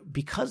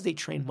because they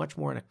train much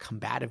more in a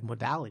combative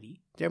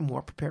modality, they're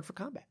more prepared for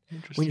combat.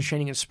 When you're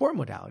training in a sport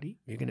modality,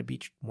 you're going to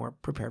be more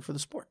prepared for the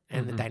sport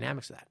and the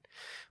dynamics of that.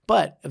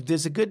 But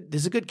there's a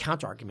good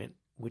counter argument,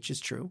 which is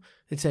true.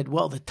 It said,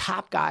 well, the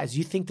top guys,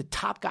 you think the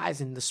top guys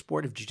in the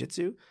sport of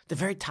jiu-jitsu, the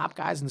very top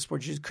guys in the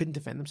sport of jiu-jitsu couldn't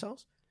defend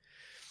themselves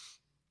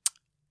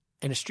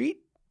in a street?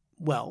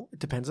 Well, it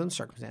depends on the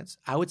circumstance.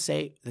 I would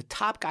say the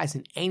top guys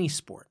in any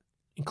sport,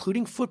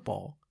 including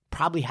football,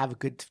 probably have a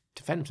good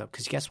defend themselves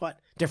because guess what?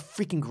 They're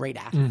freaking great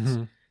athletes.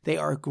 They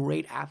are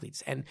great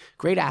athletes, and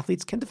great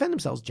athletes can defend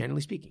themselves,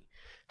 generally speaking.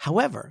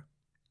 However,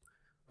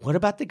 what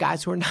about the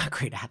guys who are not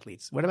great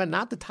athletes? What about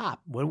not the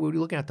top? What are we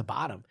looking at the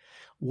bottom?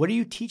 What are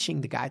you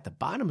teaching the guy at the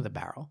bottom of the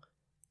barrel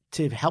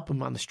to help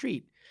him on the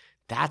street?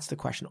 That's the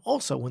question.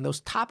 Also, when those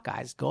top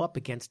guys go up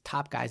against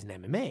top guys in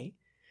MMA,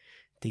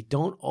 they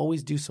don't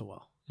always do so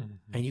well.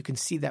 And you can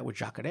see that with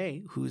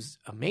Jacare, who's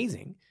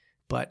amazing,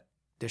 but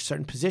there's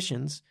certain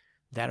positions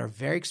that are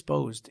very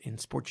exposed in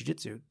sport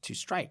jiu-jitsu to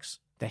strikes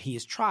that he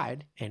has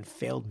tried and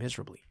failed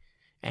miserably.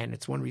 And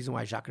it's one reason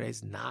why Jacare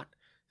is not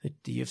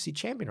the UFC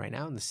champion right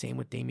now. And the same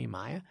with Damian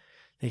Maia,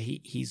 that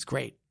he's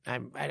great.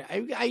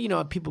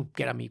 People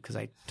get on me because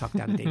I talk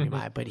down to Damian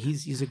Maia, but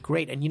he's a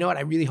great, and you know what?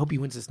 I really hope he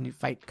wins this new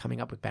fight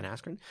coming up with Ben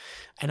Askren.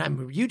 And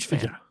I'm a huge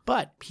fan,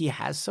 but he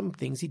has some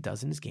things he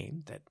does in his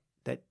game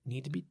that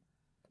need to be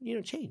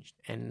changed.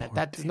 And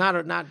that's not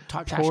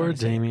talk trash. Poor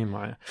Damian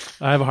Maia.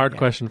 I have a hard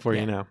question for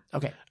you now.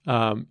 Okay.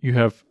 You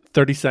have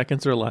 30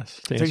 seconds or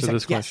less to answer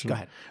this question. Yes, go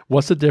ahead.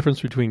 What's the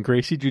difference between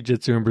Gracie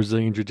Jiu-Jitsu and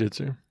Brazilian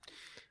Jiu-Jitsu?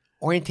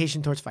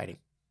 Orientation towards fighting.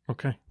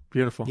 Okay.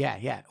 Beautiful.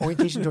 Yeah.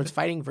 Orientation towards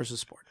fighting versus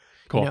sport.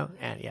 Cool.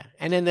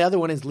 And then the other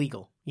one is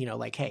legal.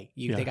 Hey,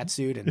 they got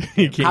sued and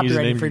you can't use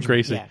the name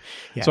Gracie.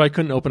 Yeah. So I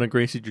couldn't open a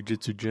Gracie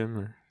Jiu-Jitsu gym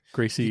or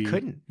Gracie. You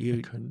couldn't.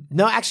 You couldn't.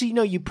 No, actually,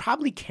 no. You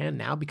proby can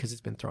now because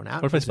it's been thrown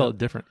out. What if I spell it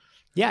different?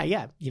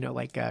 Yeah.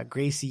 Like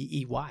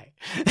Gracie EY.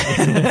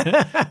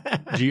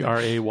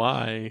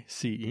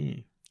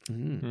 GRAYCE.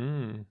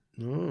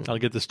 I'll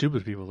get the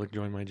stupid people to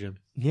join my gym.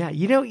 Yeah,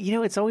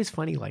 it's always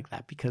funny like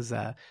that because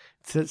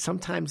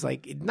sometimes,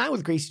 like, not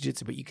with Gracie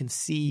Jiu-Jitsu, but you can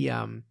see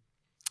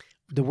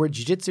the word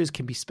jiu-jitsu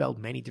can be spelled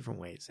many different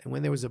ways. And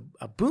when there was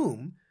a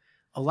boom,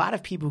 a lot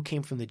of people who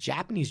came from the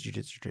Japanese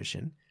jiu-jitsu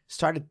tradition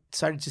started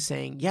to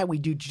saying, yeah, we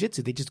do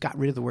jiu-jitsu. They just got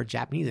rid of the word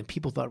Japanese and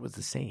people thought it was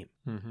the same.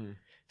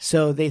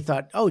 So they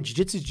thought, oh,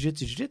 jiu-jitsu,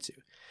 jiu-jitsu, jiu-jitsu.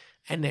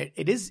 And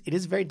it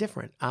is very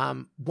different.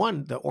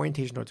 One, the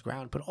orientation towards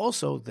ground, but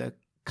also the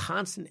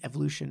constant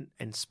evolution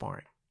and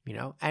sparring,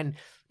 and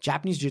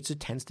Japanese jiu-jitsu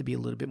tends to be a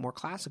little bit more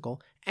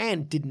classical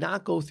and did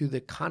not go through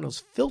the Kano's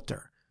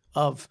filter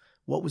of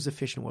what was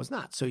efficient and what was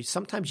not. So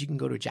sometimes you can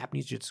go to a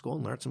Japanese jiu-jitsu school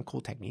and learn some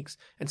cool techniques.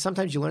 And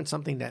sometimes you learn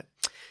something that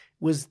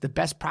was the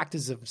best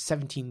practice of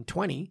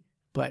 1720,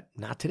 but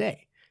not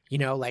today.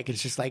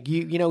 It's just like,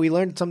 we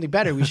learned something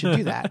better. We should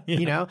do that.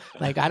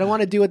 I don't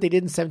want to do what they did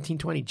in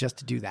 1720 just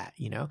to do that,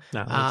 No,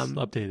 let's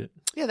update it.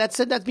 Yeah,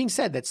 that being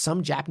said, that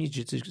some Japanese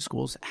jiu-jitsu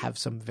schools have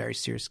some very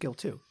serious skill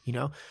too,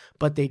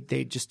 but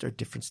they just are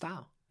different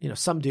style.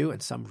 Some do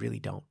and some really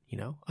don't,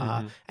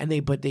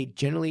 but they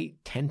generally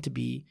tend to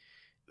be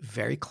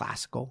very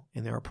classical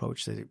in their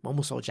approach. So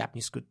almost all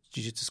Japanese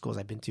jiu-jitsu schools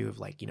I've been to have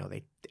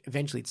they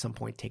eventually at some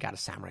point take out a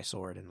samurai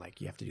sword and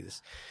you have to do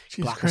this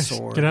block a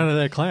sword. Get out of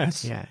that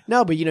class. Yeah.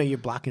 No, but you're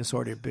blocking a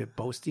sword or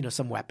boast,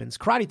 some weapons.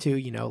 Karate too,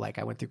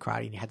 I went through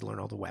karate and you had to learn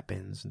all the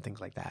weapons and things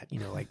like that.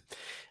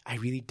 I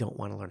really don't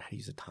want to learn how to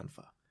use a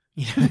tonfa.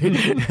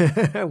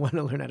 I want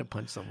to learn how to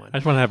punch someone. I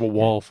just want to have a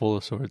wall full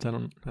of swords. I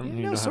don't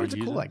need to know swords how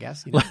to are cool, use it. I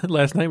guess.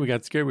 Last night we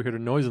got scared. We heard a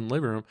noise in the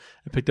living room.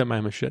 I picked up my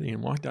machete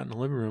and walked out in the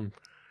living room.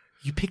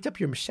 You picked up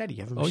your machete.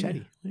 You have a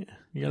machete. Yeah.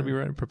 You got to be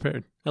ready and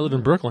prepared. I live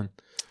in Brooklyn.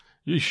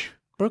 Yeesh.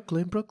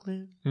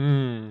 Brooklyn.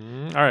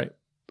 All right.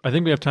 I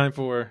think we have time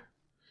for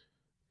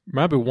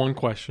maybe one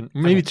question,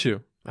 maybe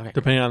two,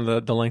 depending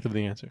on the length of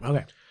the answer.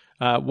 Okay.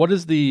 What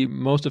is the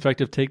most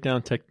effective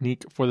takedown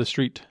technique for the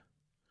street?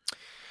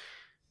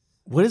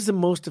 What is the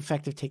most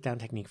effective takedown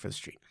technique for the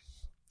street?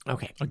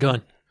 Okay. A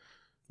gun.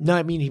 No,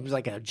 I mean he was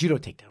like a judo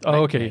takedown. Right?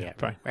 Oh, okay, yeah,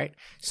 fine. Right.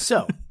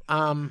 So,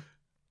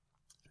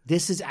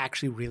 this is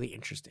actually really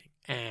interesting,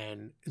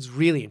 and it's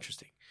really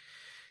interesting.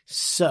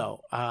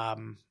 So,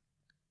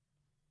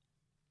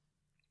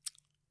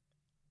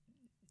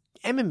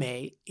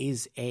 MMA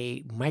is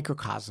a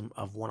microcosm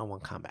of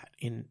one-on-one combat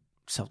in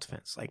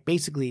self-defense. Like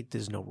basically,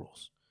 there's no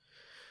rules.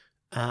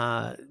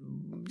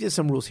 There's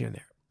some rules here and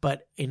there,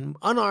 but in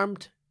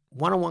unarmed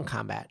one-on-one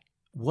combat,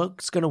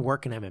 what's going to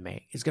work in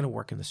MMA is going to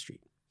work in the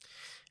street.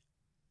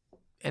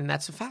 And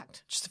that's a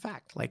fact, just a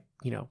fact. Like,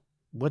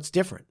 what's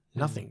different?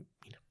 Nothing.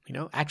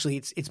 Actually,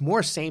 it's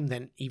more same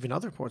than even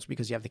other sports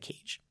because you have the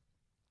cage.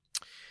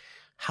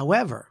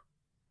 However,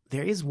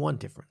 there is one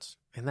difference,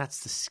 and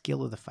that's the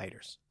skill of the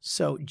fighters.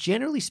 So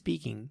generally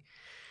speaking,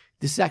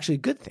 this is actually a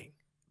good thing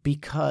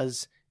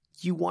because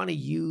you want to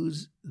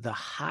use the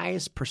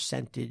highest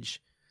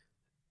percentage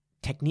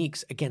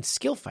techniques against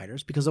skill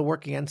fighters because they'll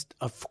work against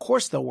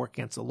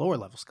a lower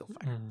level skill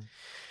fighter. Mm.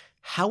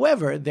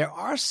 However, there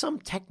are some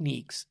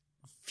techniques,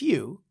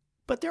 few,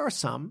 but there are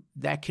some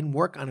that can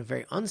work on a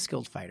very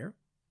unskilled fighter,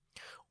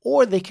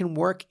 or they can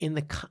work in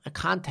the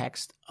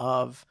context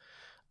of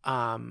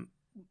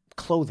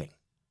clothing.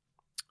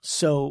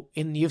 So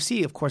in the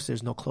UFC, of course,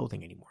 there's no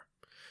clothing anymore.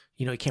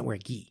 You can't wear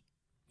gi.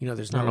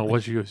 There's no. I don't know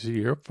what's UFC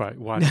you're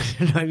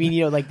watching. No, I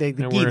mean, like the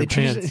gi, the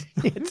pants.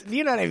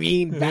 You know what I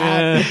mean?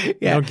 Bad.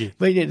 Yeah. No gi.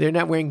 But they're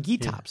not wearing gi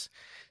tops.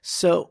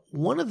 So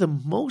one of the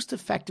most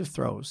effective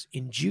throws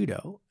in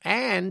judo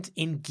and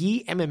in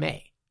gi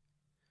MMA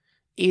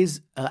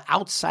is an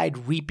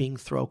outside reaping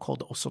throw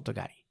called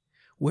osotogari,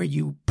 where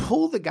you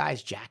pull the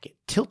guy's jacket,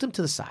 tilt him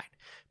to the side,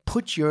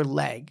 put your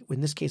leg,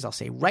 in this case I'll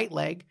say right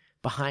leg,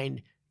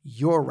 behind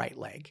your right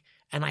leg,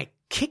 and I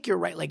kick your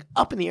right leg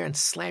up in the air and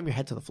slam your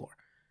head to the floor.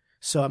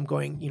 So I'm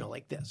going,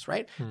 like this,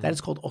 right? Mm. That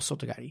is called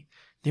osotogari.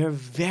 There are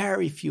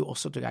very few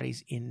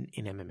osotogaris in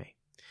MMA,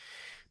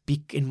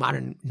 in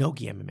modern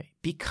no-gi MMA,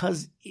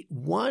 because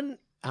one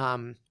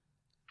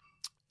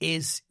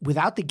is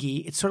without the gi,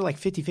 it's sort of like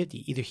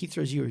 50-50. Either he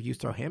throws you or you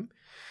throw him.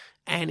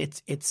 And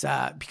it's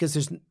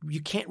because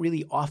you can't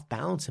really off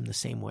balance him the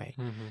same way.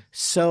 Mm-hmm.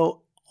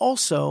 So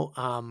also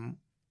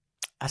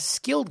a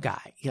skilled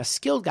guy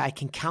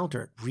can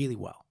counter it really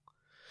well.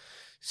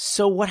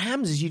 So what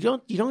happens is you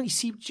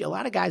see a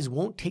lot of guys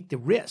won't take the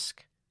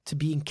risk to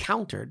being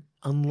countered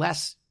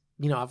unless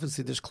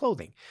obviously there's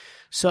clothing.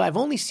 So I've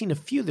only seen a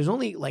few. There's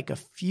only like a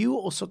few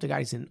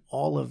osotogaris in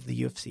all of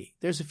the UFC.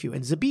 There's a few,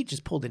 and Zabit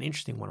just pulled an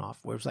interesting one off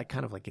where it was like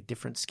kind of like a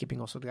different skipping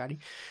osotogari.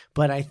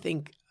 But I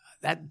think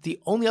that the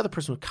only other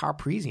person was Karo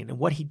Parisyan, and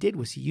what he did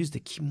was he used the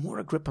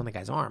Kimura grip on the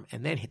guy's arm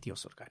and then hit the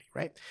osotogari,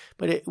 right?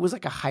 But it was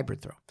like a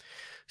hybrid throw.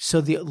 So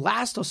the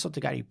last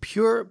osotogari,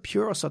 pure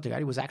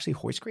osotogari, was actually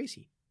Royce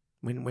Gracie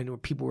when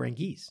people were in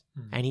gis,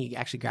 and he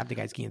actually grabbed the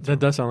guy's gi and threw. That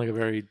does sound like a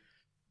very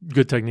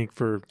good technique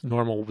for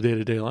normal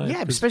day-to-day life.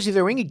 Yeah, especially if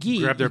they're wearing a gi.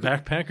 Grab their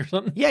backpack or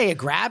something? Yeah,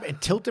 grab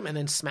and tilt them and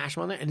then smash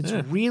them on there, and it's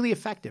really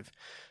effective.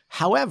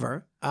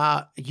 However,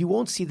 you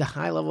won't see the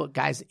high-level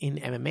guys in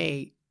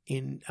MMA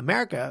in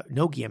America,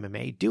 no-gi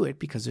MMA, do it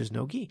because there's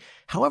no gi.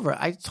 However,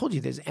 I told you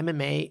there's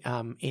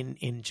MMA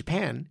in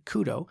Japan,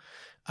 Kudo,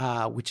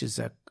 which is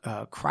a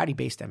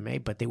karate-based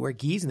MMA, but they wear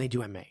gis and they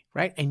do MMA,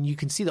 right? And you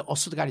can see the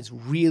osotogari is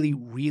really,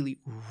 really,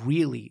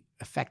 really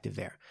effective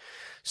there.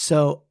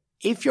 So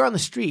if you're on the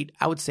street,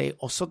 I would say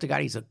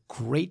osotogari is a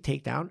great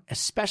takedown,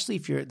 especially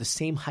if you're the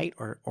same height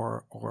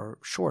or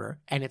shorter,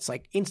 and it's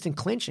like instant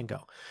clinch and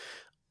go.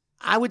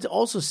 I would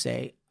also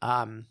say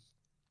it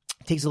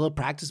takes a little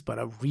practice, but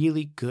a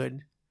really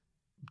good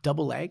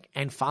double leg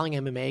and following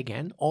MMA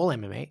again, all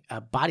MMA,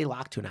 a body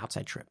lock to an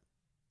outside trip.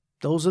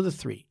 Those are the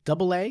three.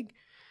 Double leg,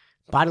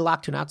 body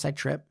lock to an outside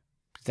trip.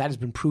 That has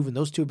been proven.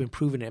 Those two have been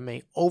proven in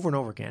MMA over and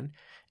over again.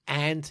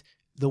 And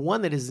the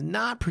one that is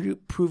not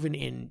proven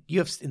in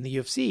the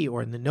UFC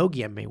or in the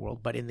no-gi MMA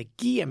world, but in the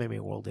gi MMA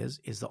world is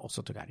the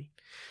osotogari.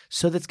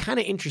 So that's kind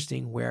of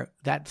interesting where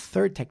that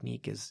third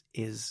technique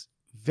is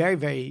very,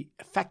 very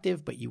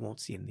effective, but you won't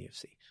see it in the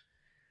UFC.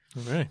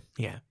 Okay.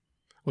 Yeah.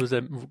 What does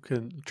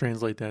that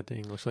translate that to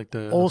English? Like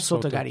the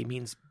osotogari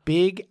means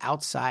big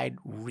outside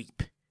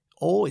reap.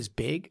 O is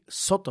big,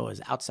 soto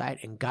is outside,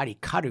 and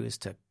karu is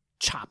to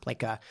chop,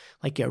 like a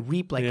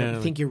reap,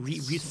 think you're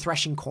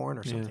threshing corn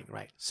or something,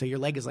 right? So your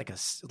leg is like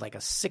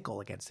a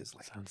sickle against his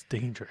leg. Sounds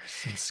dangerous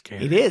and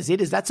scary. It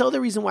is. That's the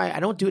other reason why I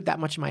don't do it that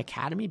much in my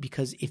academy,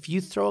 because if you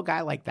throw a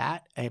guy like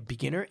that, a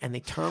beginner, and they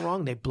turn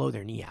wrong, they blow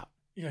their knee out.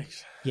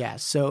 Yikes. Yeah,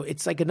 so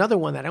it's like another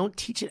one that I don't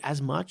teach it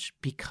as much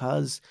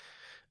because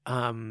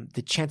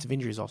the chance of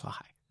injury is also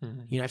high.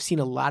 Mm-hmm. I've seen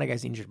a lot of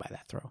guys injured by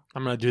that throw.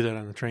 I'm going to do that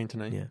on the train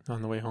tonight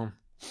on the way home.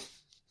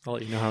 I'll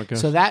let you know how it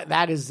goes. So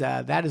that is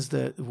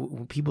the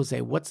when people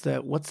say what's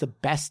the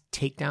best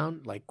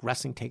takedown, like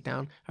wrestling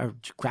takedown or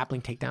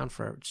grappling takedown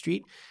for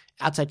street,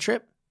 outside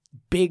trip,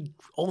 big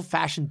old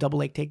fashioned double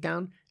leg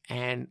takedown,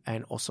 and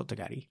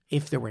osotogari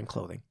if they're wearing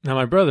clothing. Now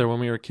my brother, when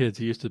we were kids,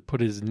 he used to put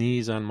his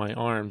knees on my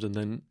arms and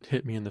then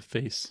hit me in the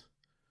face.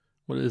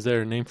 What is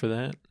there a name for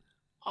that?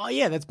 Oh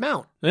yeah, that's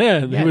Mount.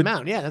 Yeah,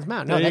 Mount. Yeah, that's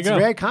Mount. No, that's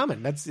very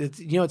common.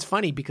 It's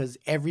funny because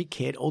every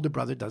kid, older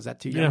brother does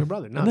that to younger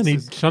brother. No, and then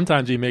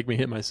sometimes he make me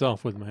hit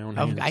myself with my own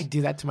hands. I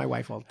do that to my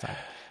wife all the time.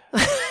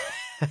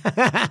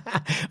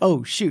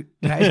 Oh shoot!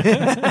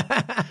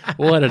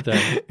 We'll edit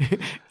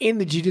that in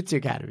the Jiu-Jitsu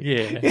Academy.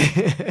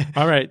 Yeah.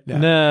 All right.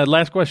 No.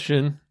 Last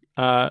question: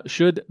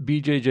 should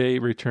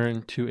BJJ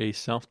return to a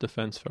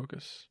self-defense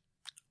focus?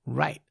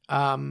 Right.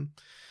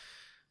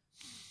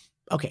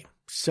 Okay.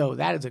 So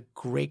that is a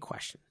great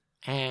question,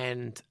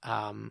 and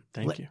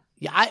thank you.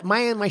 Yeah,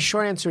 my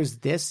short answer is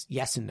this: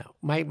 yes and no.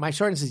 My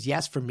short answer is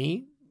yes for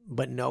me,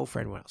 but no for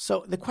anyone else.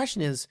 So the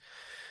question is,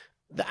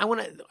 I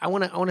want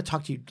to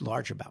talk to you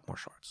larger about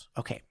martial arts.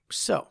 Okay,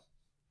 so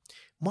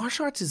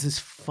martial arts is this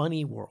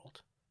funny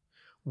world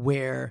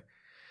where,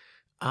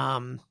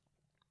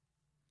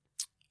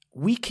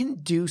 we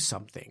can do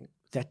something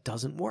that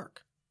doesn't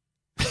work.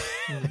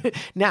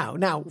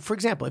 Now, for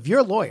example, if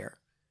you're a lawyer.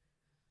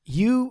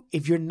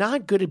 If you're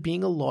not good at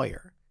being a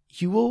lawyer,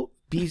 you will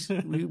be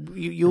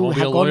you'll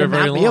go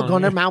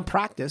into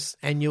malpractice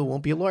and you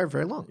won't be a lawyer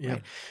very long. Yeah.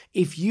 Right?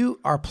 If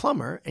you are a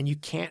plumber and you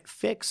can't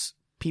fix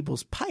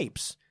people's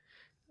pipes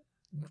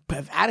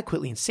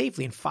adequately and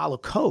safely and follow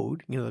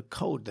code, the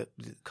code,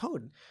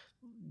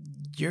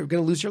 you're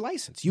going to lose your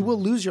license. You will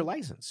lose your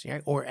license,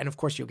 right? And of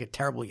course you'll get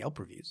terrible Yelp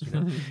reviews,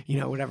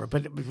 whatever.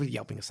 But with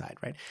Yelping aside,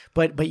 right?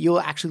 But you'll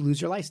actually lose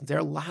your license. There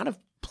are a lot of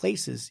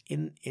places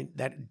in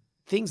that.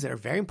 Things that are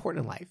very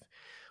important in life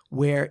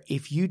where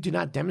if you do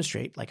not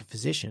demonstrate, like a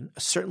physician,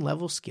 a certain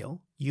level of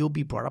skill, you'll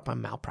be brought up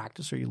on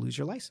malpractice or you lose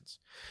your license.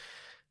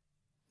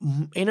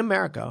 In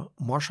America,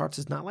 martial arts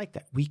is not like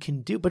that. We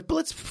can do, but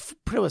let's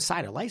put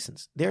aside a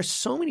license. There are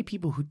so many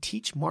people who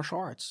teach martial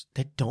arts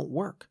that don't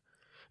work.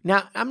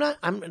 Now,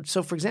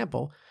 so for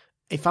example,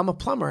 if I'm a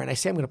plumber and I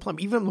say I'm going to plumb,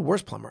 even if I'm the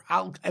worst plumber,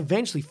 I'll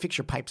eventually fix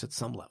your pipes at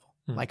some level.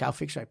 Like I'll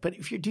fix your, but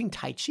if you're doing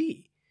Tai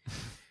Chi,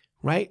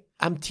 right?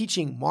 I'm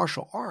teaching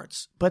martial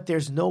arts, but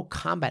there's no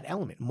combat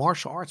element.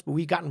 Martial arts, but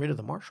we've gotten rid of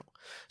the martial.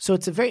 So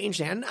it's a very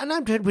interesting, and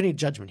I'm putting a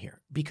judgment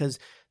here because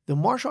the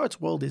martial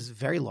arts world is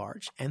very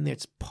large and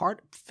it's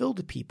filled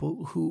with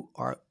people who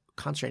are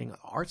concentrating on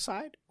the art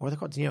side or the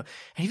called, have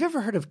you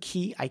ever heard of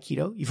Ki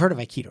Aikido? You've heard of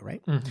Aikido,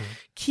 right? Mm-hmm.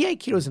 Ki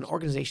Aikido is an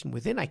organization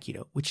within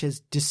Aikido which has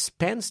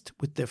dispensed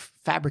with the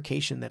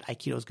fabrication that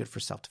Aikido is good for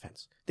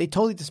self-defense. They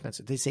totally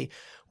dispense it. They say,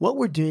 what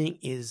we're doing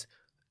is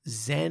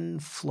Zen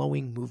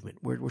flowing movement.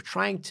 We're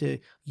trying to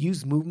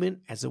use movement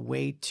as a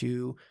way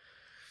to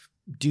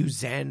do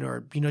Zen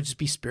or, just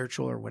be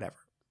spiritual or whatever.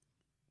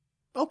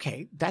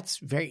 Okay, that's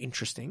very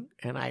interesting.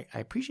 And I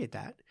appreciate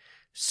that.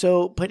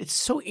 But it's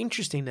so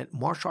interesting that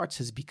martial arts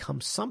has become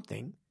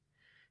something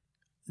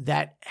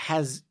that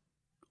has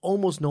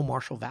almost no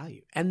martial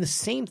value. And the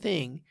same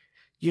thing,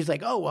 you're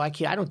like, oh, well, I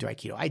don't do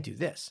Aikido. I do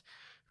this.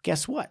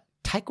 Guess what?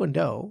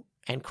 Taekwondo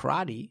and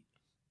karate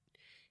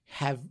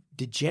have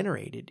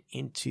degenerated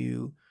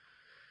into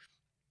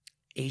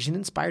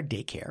Asian-inspired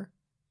daycare,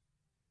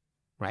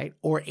 right?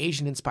 Or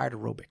Asian-inspired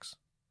aerobics.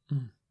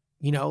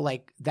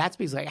 Like that's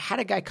basically, I had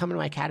a guy come into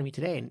my academy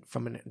today and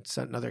from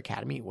another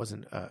academy. It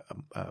wasn't a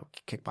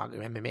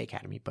kickboxing MMA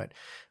academy,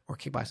 or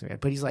kickboxing,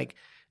 but he's like,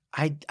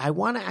 I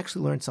want to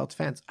actually learn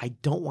self-defense. I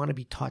don't want to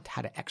be taught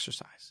how to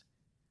exercise.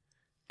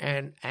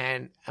 And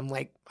I'm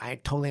like, I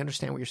totally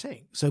understand what you're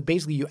saying. So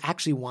basically you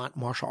actually want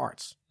martial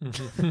arts.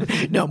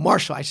 No,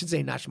 I should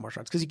say not martial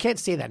arts, because you can't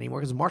say that anymore,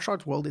 because the martial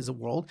arts world is a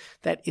world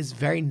that is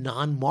very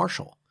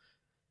non-martial.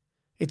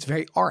 It's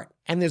very art.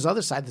 And there's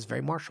other side that's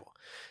very martial.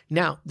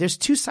 Now, there's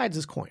two sides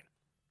of this coin.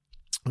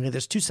 Okay,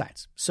 there's two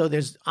sides. So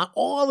there's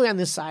all the way on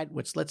this side,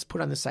 which let's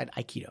put on this side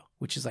Aikido,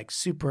 which is like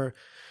super,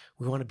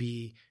 we want to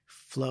be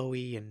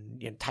flowy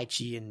and Tai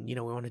Chi and, we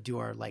want to do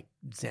our like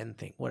Zen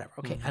thing, whatever.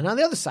 Okay. Mm-hmm. And on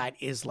the other side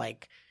is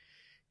like,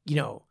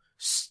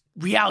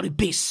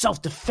 reality-based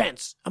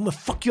self-defense. I'm going to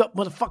fuck you up,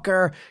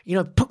 motherfucker.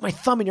 Put my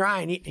thumb in your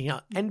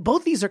eye. And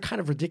both these are kind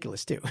of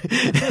ridiculous too,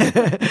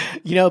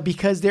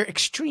 because they're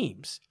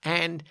extremes.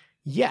 And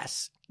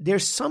yes,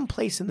 there's some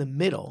place in the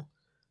middle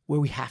where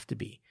we have to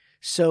be.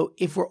 So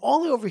if we're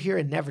all over here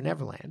in Never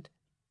Never Land,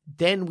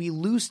 then we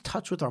lose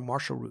touch with our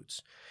martial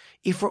roots.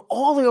 If we're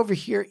all the way over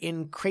here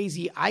in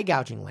crazy eye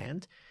gouging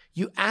land,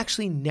 you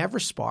actually never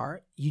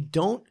spar. You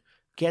don't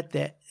get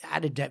the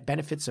added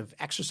benefits of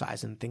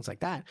exercise and things like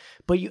that,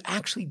 but you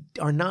actually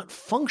are not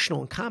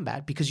functional in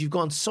combat because you've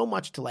gone so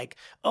much to like,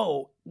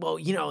 oh, well,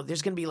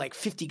 there's going to be like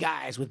 50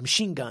 guys with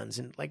machine guns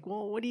and like,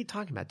 well, what are you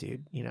talking about,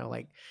 dude?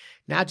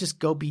 Now just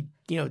go be,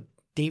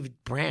 David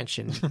Branch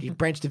and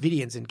Branch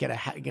Davidians and get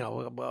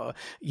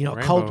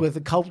a cult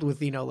with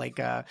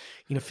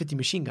 50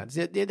 machine guns.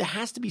 There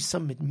has to be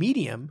some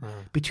medium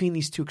between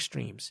these two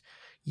extremes.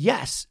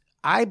 Yes,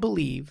 I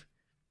believe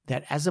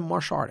that as a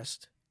martial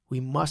artist, we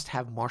must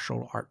have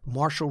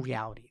martial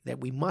reality, that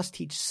we must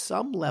teach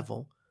some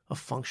level of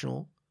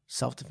functional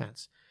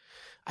self-defense.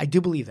 I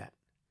do believe that.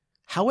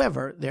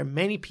 However, there are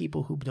many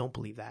people who don't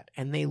believe that,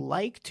 and they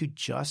like to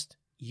just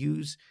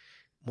use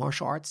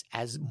martial arts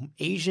as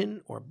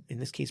Asian, or in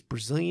this case,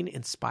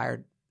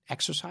 Brazilian-inspired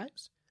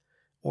exercise,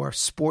 or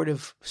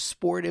sportive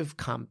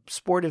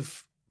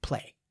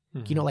play,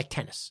 like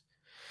tennis.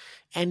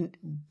 And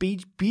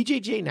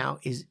BJJ now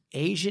is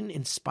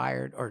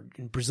Asian-inspired or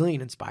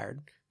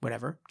Brazilian-inspired,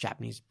 whatever,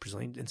 Japanese,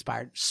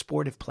 Brazilian-inspired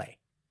sportive play.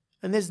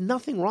 And there's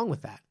nothing wrong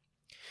with that.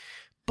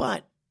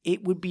 But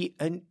it would be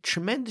a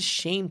tremendous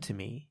shame to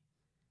me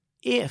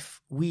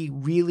if we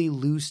really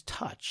lose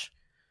touch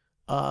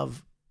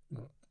of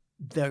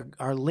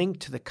our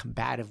link to the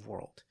combative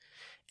world.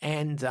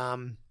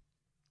 But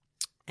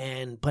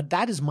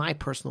that is my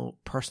personal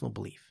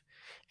belief.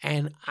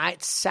 And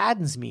it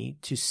saddens me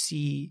to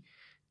see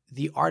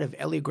the art of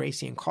Helio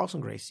Gracie and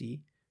Carlson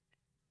Gracie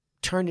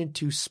turned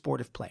into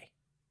sportive play.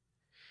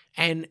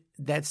 And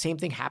that same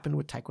thing happened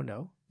with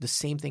Taekwondo. The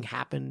same thing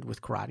happened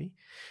with karate.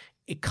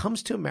 It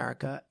comes to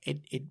America,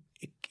 it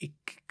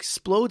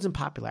explodes in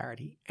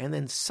popularity, and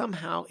then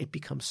somehow it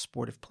becomes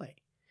sportive play.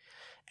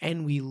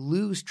 And we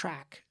lose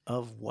track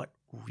of what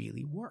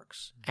really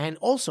works. And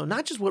also,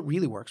 not just what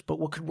really works, but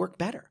what could work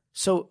better.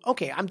 So,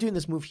 okay, I'm doing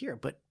this move here,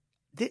 but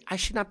I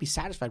should not be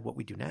satisfied with what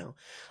we do now.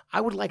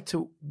 I would like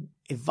to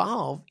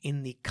evolve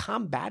in the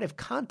combative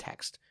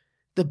context,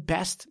 the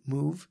best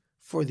move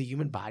for the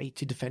human body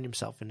to defend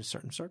himself in a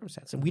certain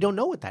circumstance. And we don't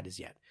know what that is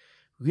yet.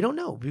 We don't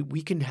know.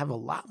 We can have a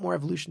lot more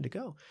evolution to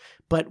go.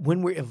 But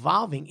when we're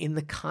evolving in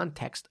the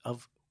context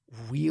of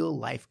real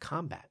life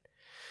combat,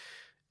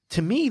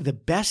 to me, the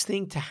best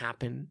thing to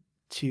happen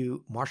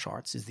to martial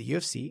arts is the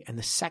UFC, and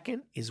the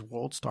second is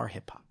World Star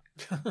Hip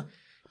Hop.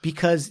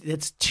 Because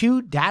it's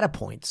two data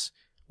points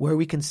where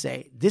we can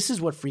say, this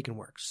is what freaking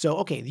works. So,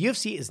 okay, the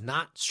UFC is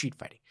not street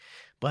fighting,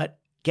 but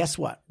guess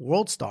what?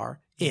 World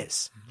Star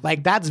is.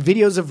 Like, that's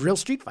videos of real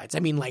street fights. I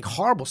mean, like,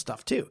 horrible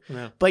stuff too.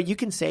 Yeah. But you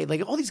can say,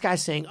 like, all these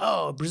guys saying,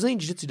 oh, Brazilian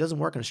Jiu-Jitsu doesn't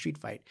work in a street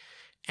fight.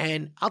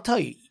 And I'll tell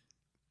you,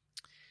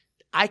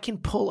 I can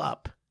pull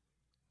up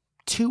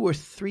 200 or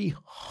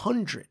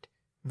 300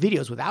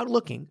 videos without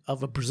looking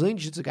of a Brazilian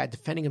Jiu-Jitsu guy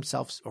defending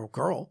himself, or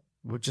girl,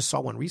 we just saw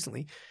one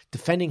recently,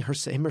 defending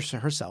him or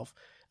herself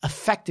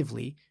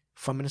effectively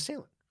from an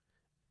assailant.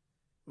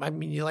 I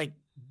mean, you're like,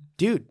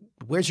 dude,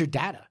 where's your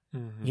data?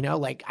 Mm-hmm.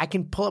 Like, I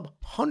can pull up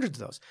hundreds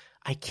of those.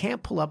 I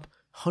can't pull up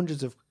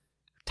hundreds of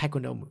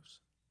Taekwondo moves.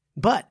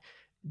 But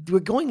we're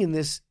going in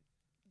this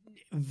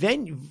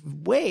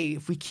way,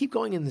 if we keep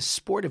going in this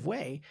sportive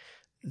way,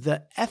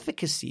 the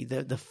efficacy,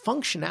 the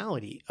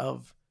functionality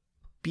of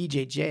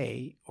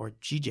BJJ or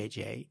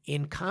GJJ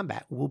in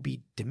combat will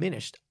be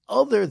diminished,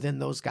 other than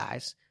those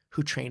guys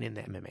who train in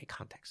the MMA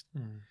context.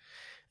 Mm.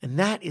 And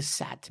that is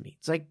sad to me.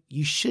 It's like,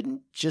 you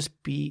shouldn't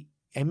just be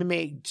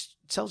MMA,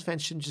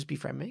 self-defense shouldn't just be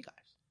for MMA guys.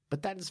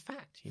 But that is a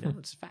fact,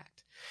 it's a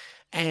fact.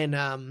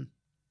 And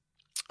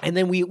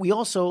then we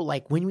also,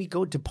 like, when we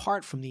go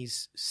depart from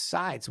these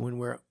sides, when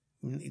we're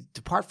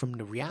depart from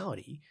the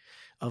reality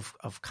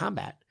of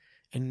combat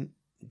and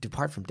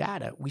depart from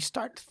data, we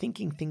start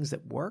thinking things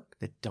that work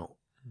that don't.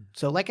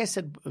 So like I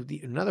said,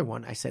 another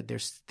one, I said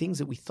there's things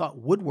that we thought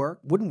wouldn't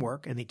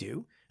work, and they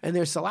do. And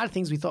there's a lot of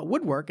things we thought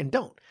would work and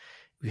don't.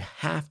 We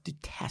have to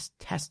test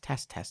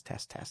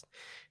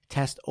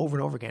over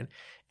and over again.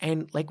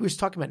 And like we were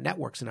talking about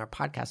networks in our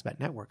podcast about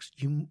networks,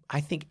 I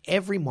think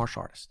every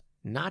martial artist,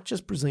 not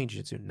just Brazilian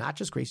Jiu-Jitsu, not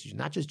just Gracie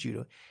Jiu-Jitsu, not just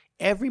Judo,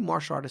 every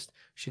martial artist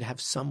should have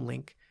some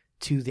link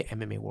to the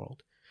MMA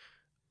world,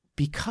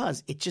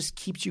 because it just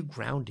keeps you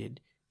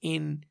grounded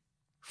in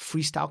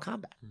freestyle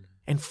combat. Mm-hmm.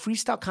 And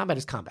freestyle combat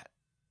is combat.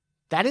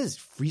 That is,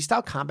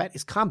 freestyle combat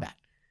is combat,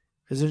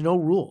 because there's no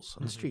rules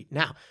on the street.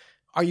 Now,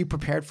 are you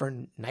prepared for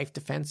knife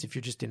defense if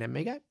you're just an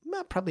MMA guy?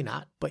 Well, probably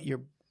not, but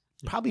you're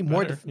probably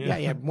more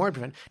more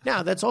defense.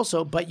 Now, that's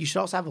also, but you should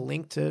also have a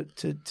link to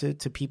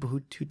people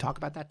who talk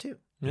about that too.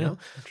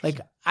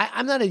 Like,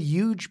 I'm not a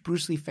huge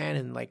Bruce Lee fan,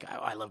 and like,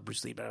 I love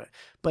Bruce Lee,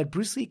 but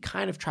Bruce Lee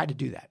kind of tried to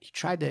do that. He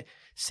tried to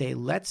say,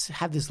 let's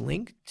have this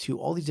link to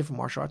all these different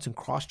martial arts and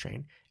cross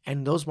train,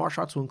 and those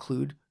martial arts will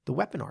include the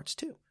weapon arts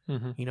too.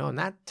 Mm-hmm. And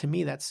that, to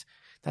me, that's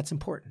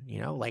important.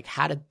 Like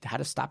how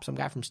to stop some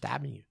guy from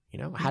stabbing you.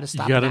 How to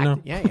stop. You gotta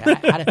know.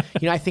 How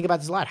to, I think about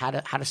this a lot. How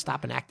to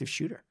stop an active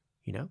shooter.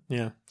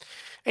 Yeah.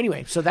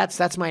 Anyway, so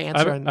that's my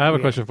answer. I have a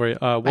question for you.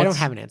 I don't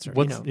have an answer.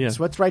 It's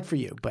what's right for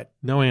you, but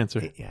no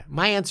answer.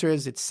 My answer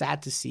is, it's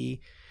sad to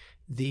see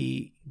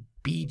the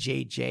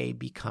BJJ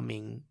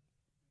becoming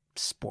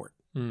sport.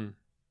 Mm.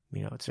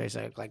 It's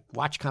very like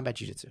watch combat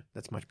jiu-jitsu.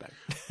 That's much better.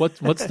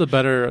 What's the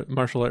better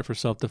martial art for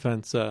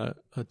self-defense,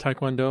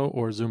 Taekwondo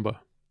or Zumba?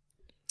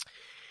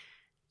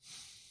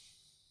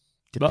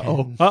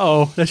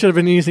 Uh-oh. That should have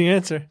been an easy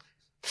answer.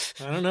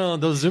 I don't know.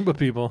 Those Zumba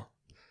people,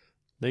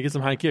 they get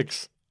some high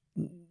kicks.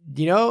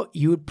 You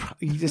would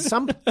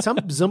some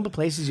Zumba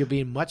places you'll be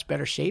in much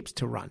better shapes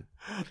to run.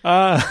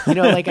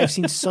 Like I've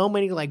seen so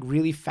many like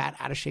really fat,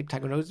 out of shape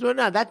Taekwondo. Well,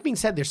 no, that being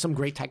said, there's some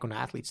great Taekwondo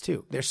athletes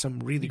too. There's some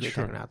really great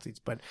Taekwondo athletes,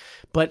 but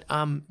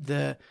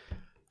the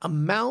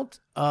amount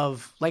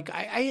of, like,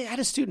 I had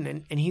a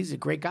student and he's a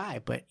great guy,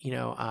 but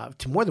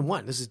to more than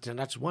one. This is not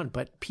just one,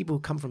 but people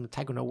who come from the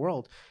Taekwondo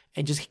world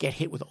and just get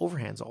hit with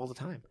overhands all the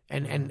time,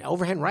 and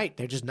overhand right,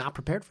 they're just not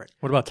prepared for it.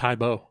 What about Tai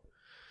Bo?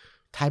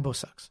 Tybo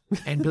sucks.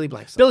 And Billy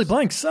Blank sucks. Billy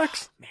Blank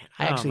sucks. Man,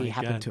 I actually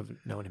happen to have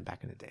known him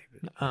back in the day.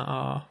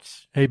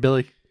 Hey,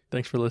 Billy.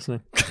 Thanks for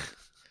listening.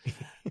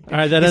 All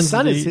right, that ends.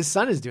 His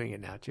son is doing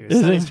it now too.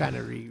 His son is trying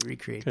to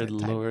recreate. Good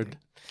Lord,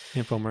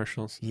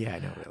 infomercials. Yeah, I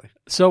know, really.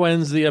 So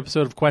ends the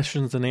episode of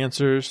questions and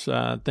answers.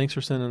 Thanks for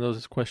sending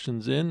those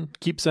questions in.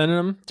 Keep sending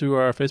them to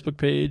our Facebook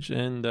page,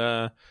 and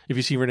if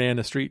you see Renee on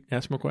the street,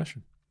 ask him a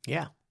question.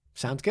 Yeah,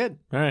 sounds good.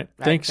 All right,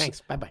 thanks.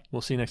 Thanks. Bye.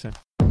 We'll see you next time.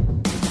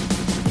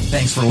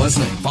 Thanks for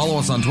listening. Follow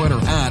us on Twitter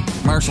at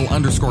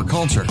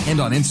Marshall_Culture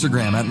and on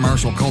Instagram at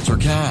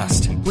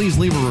MarshallCultureCast. Please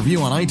leave a review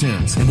on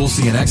iTunes, and we'll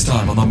see you next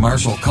time on the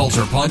Marshall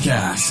Culture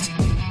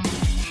Podcast.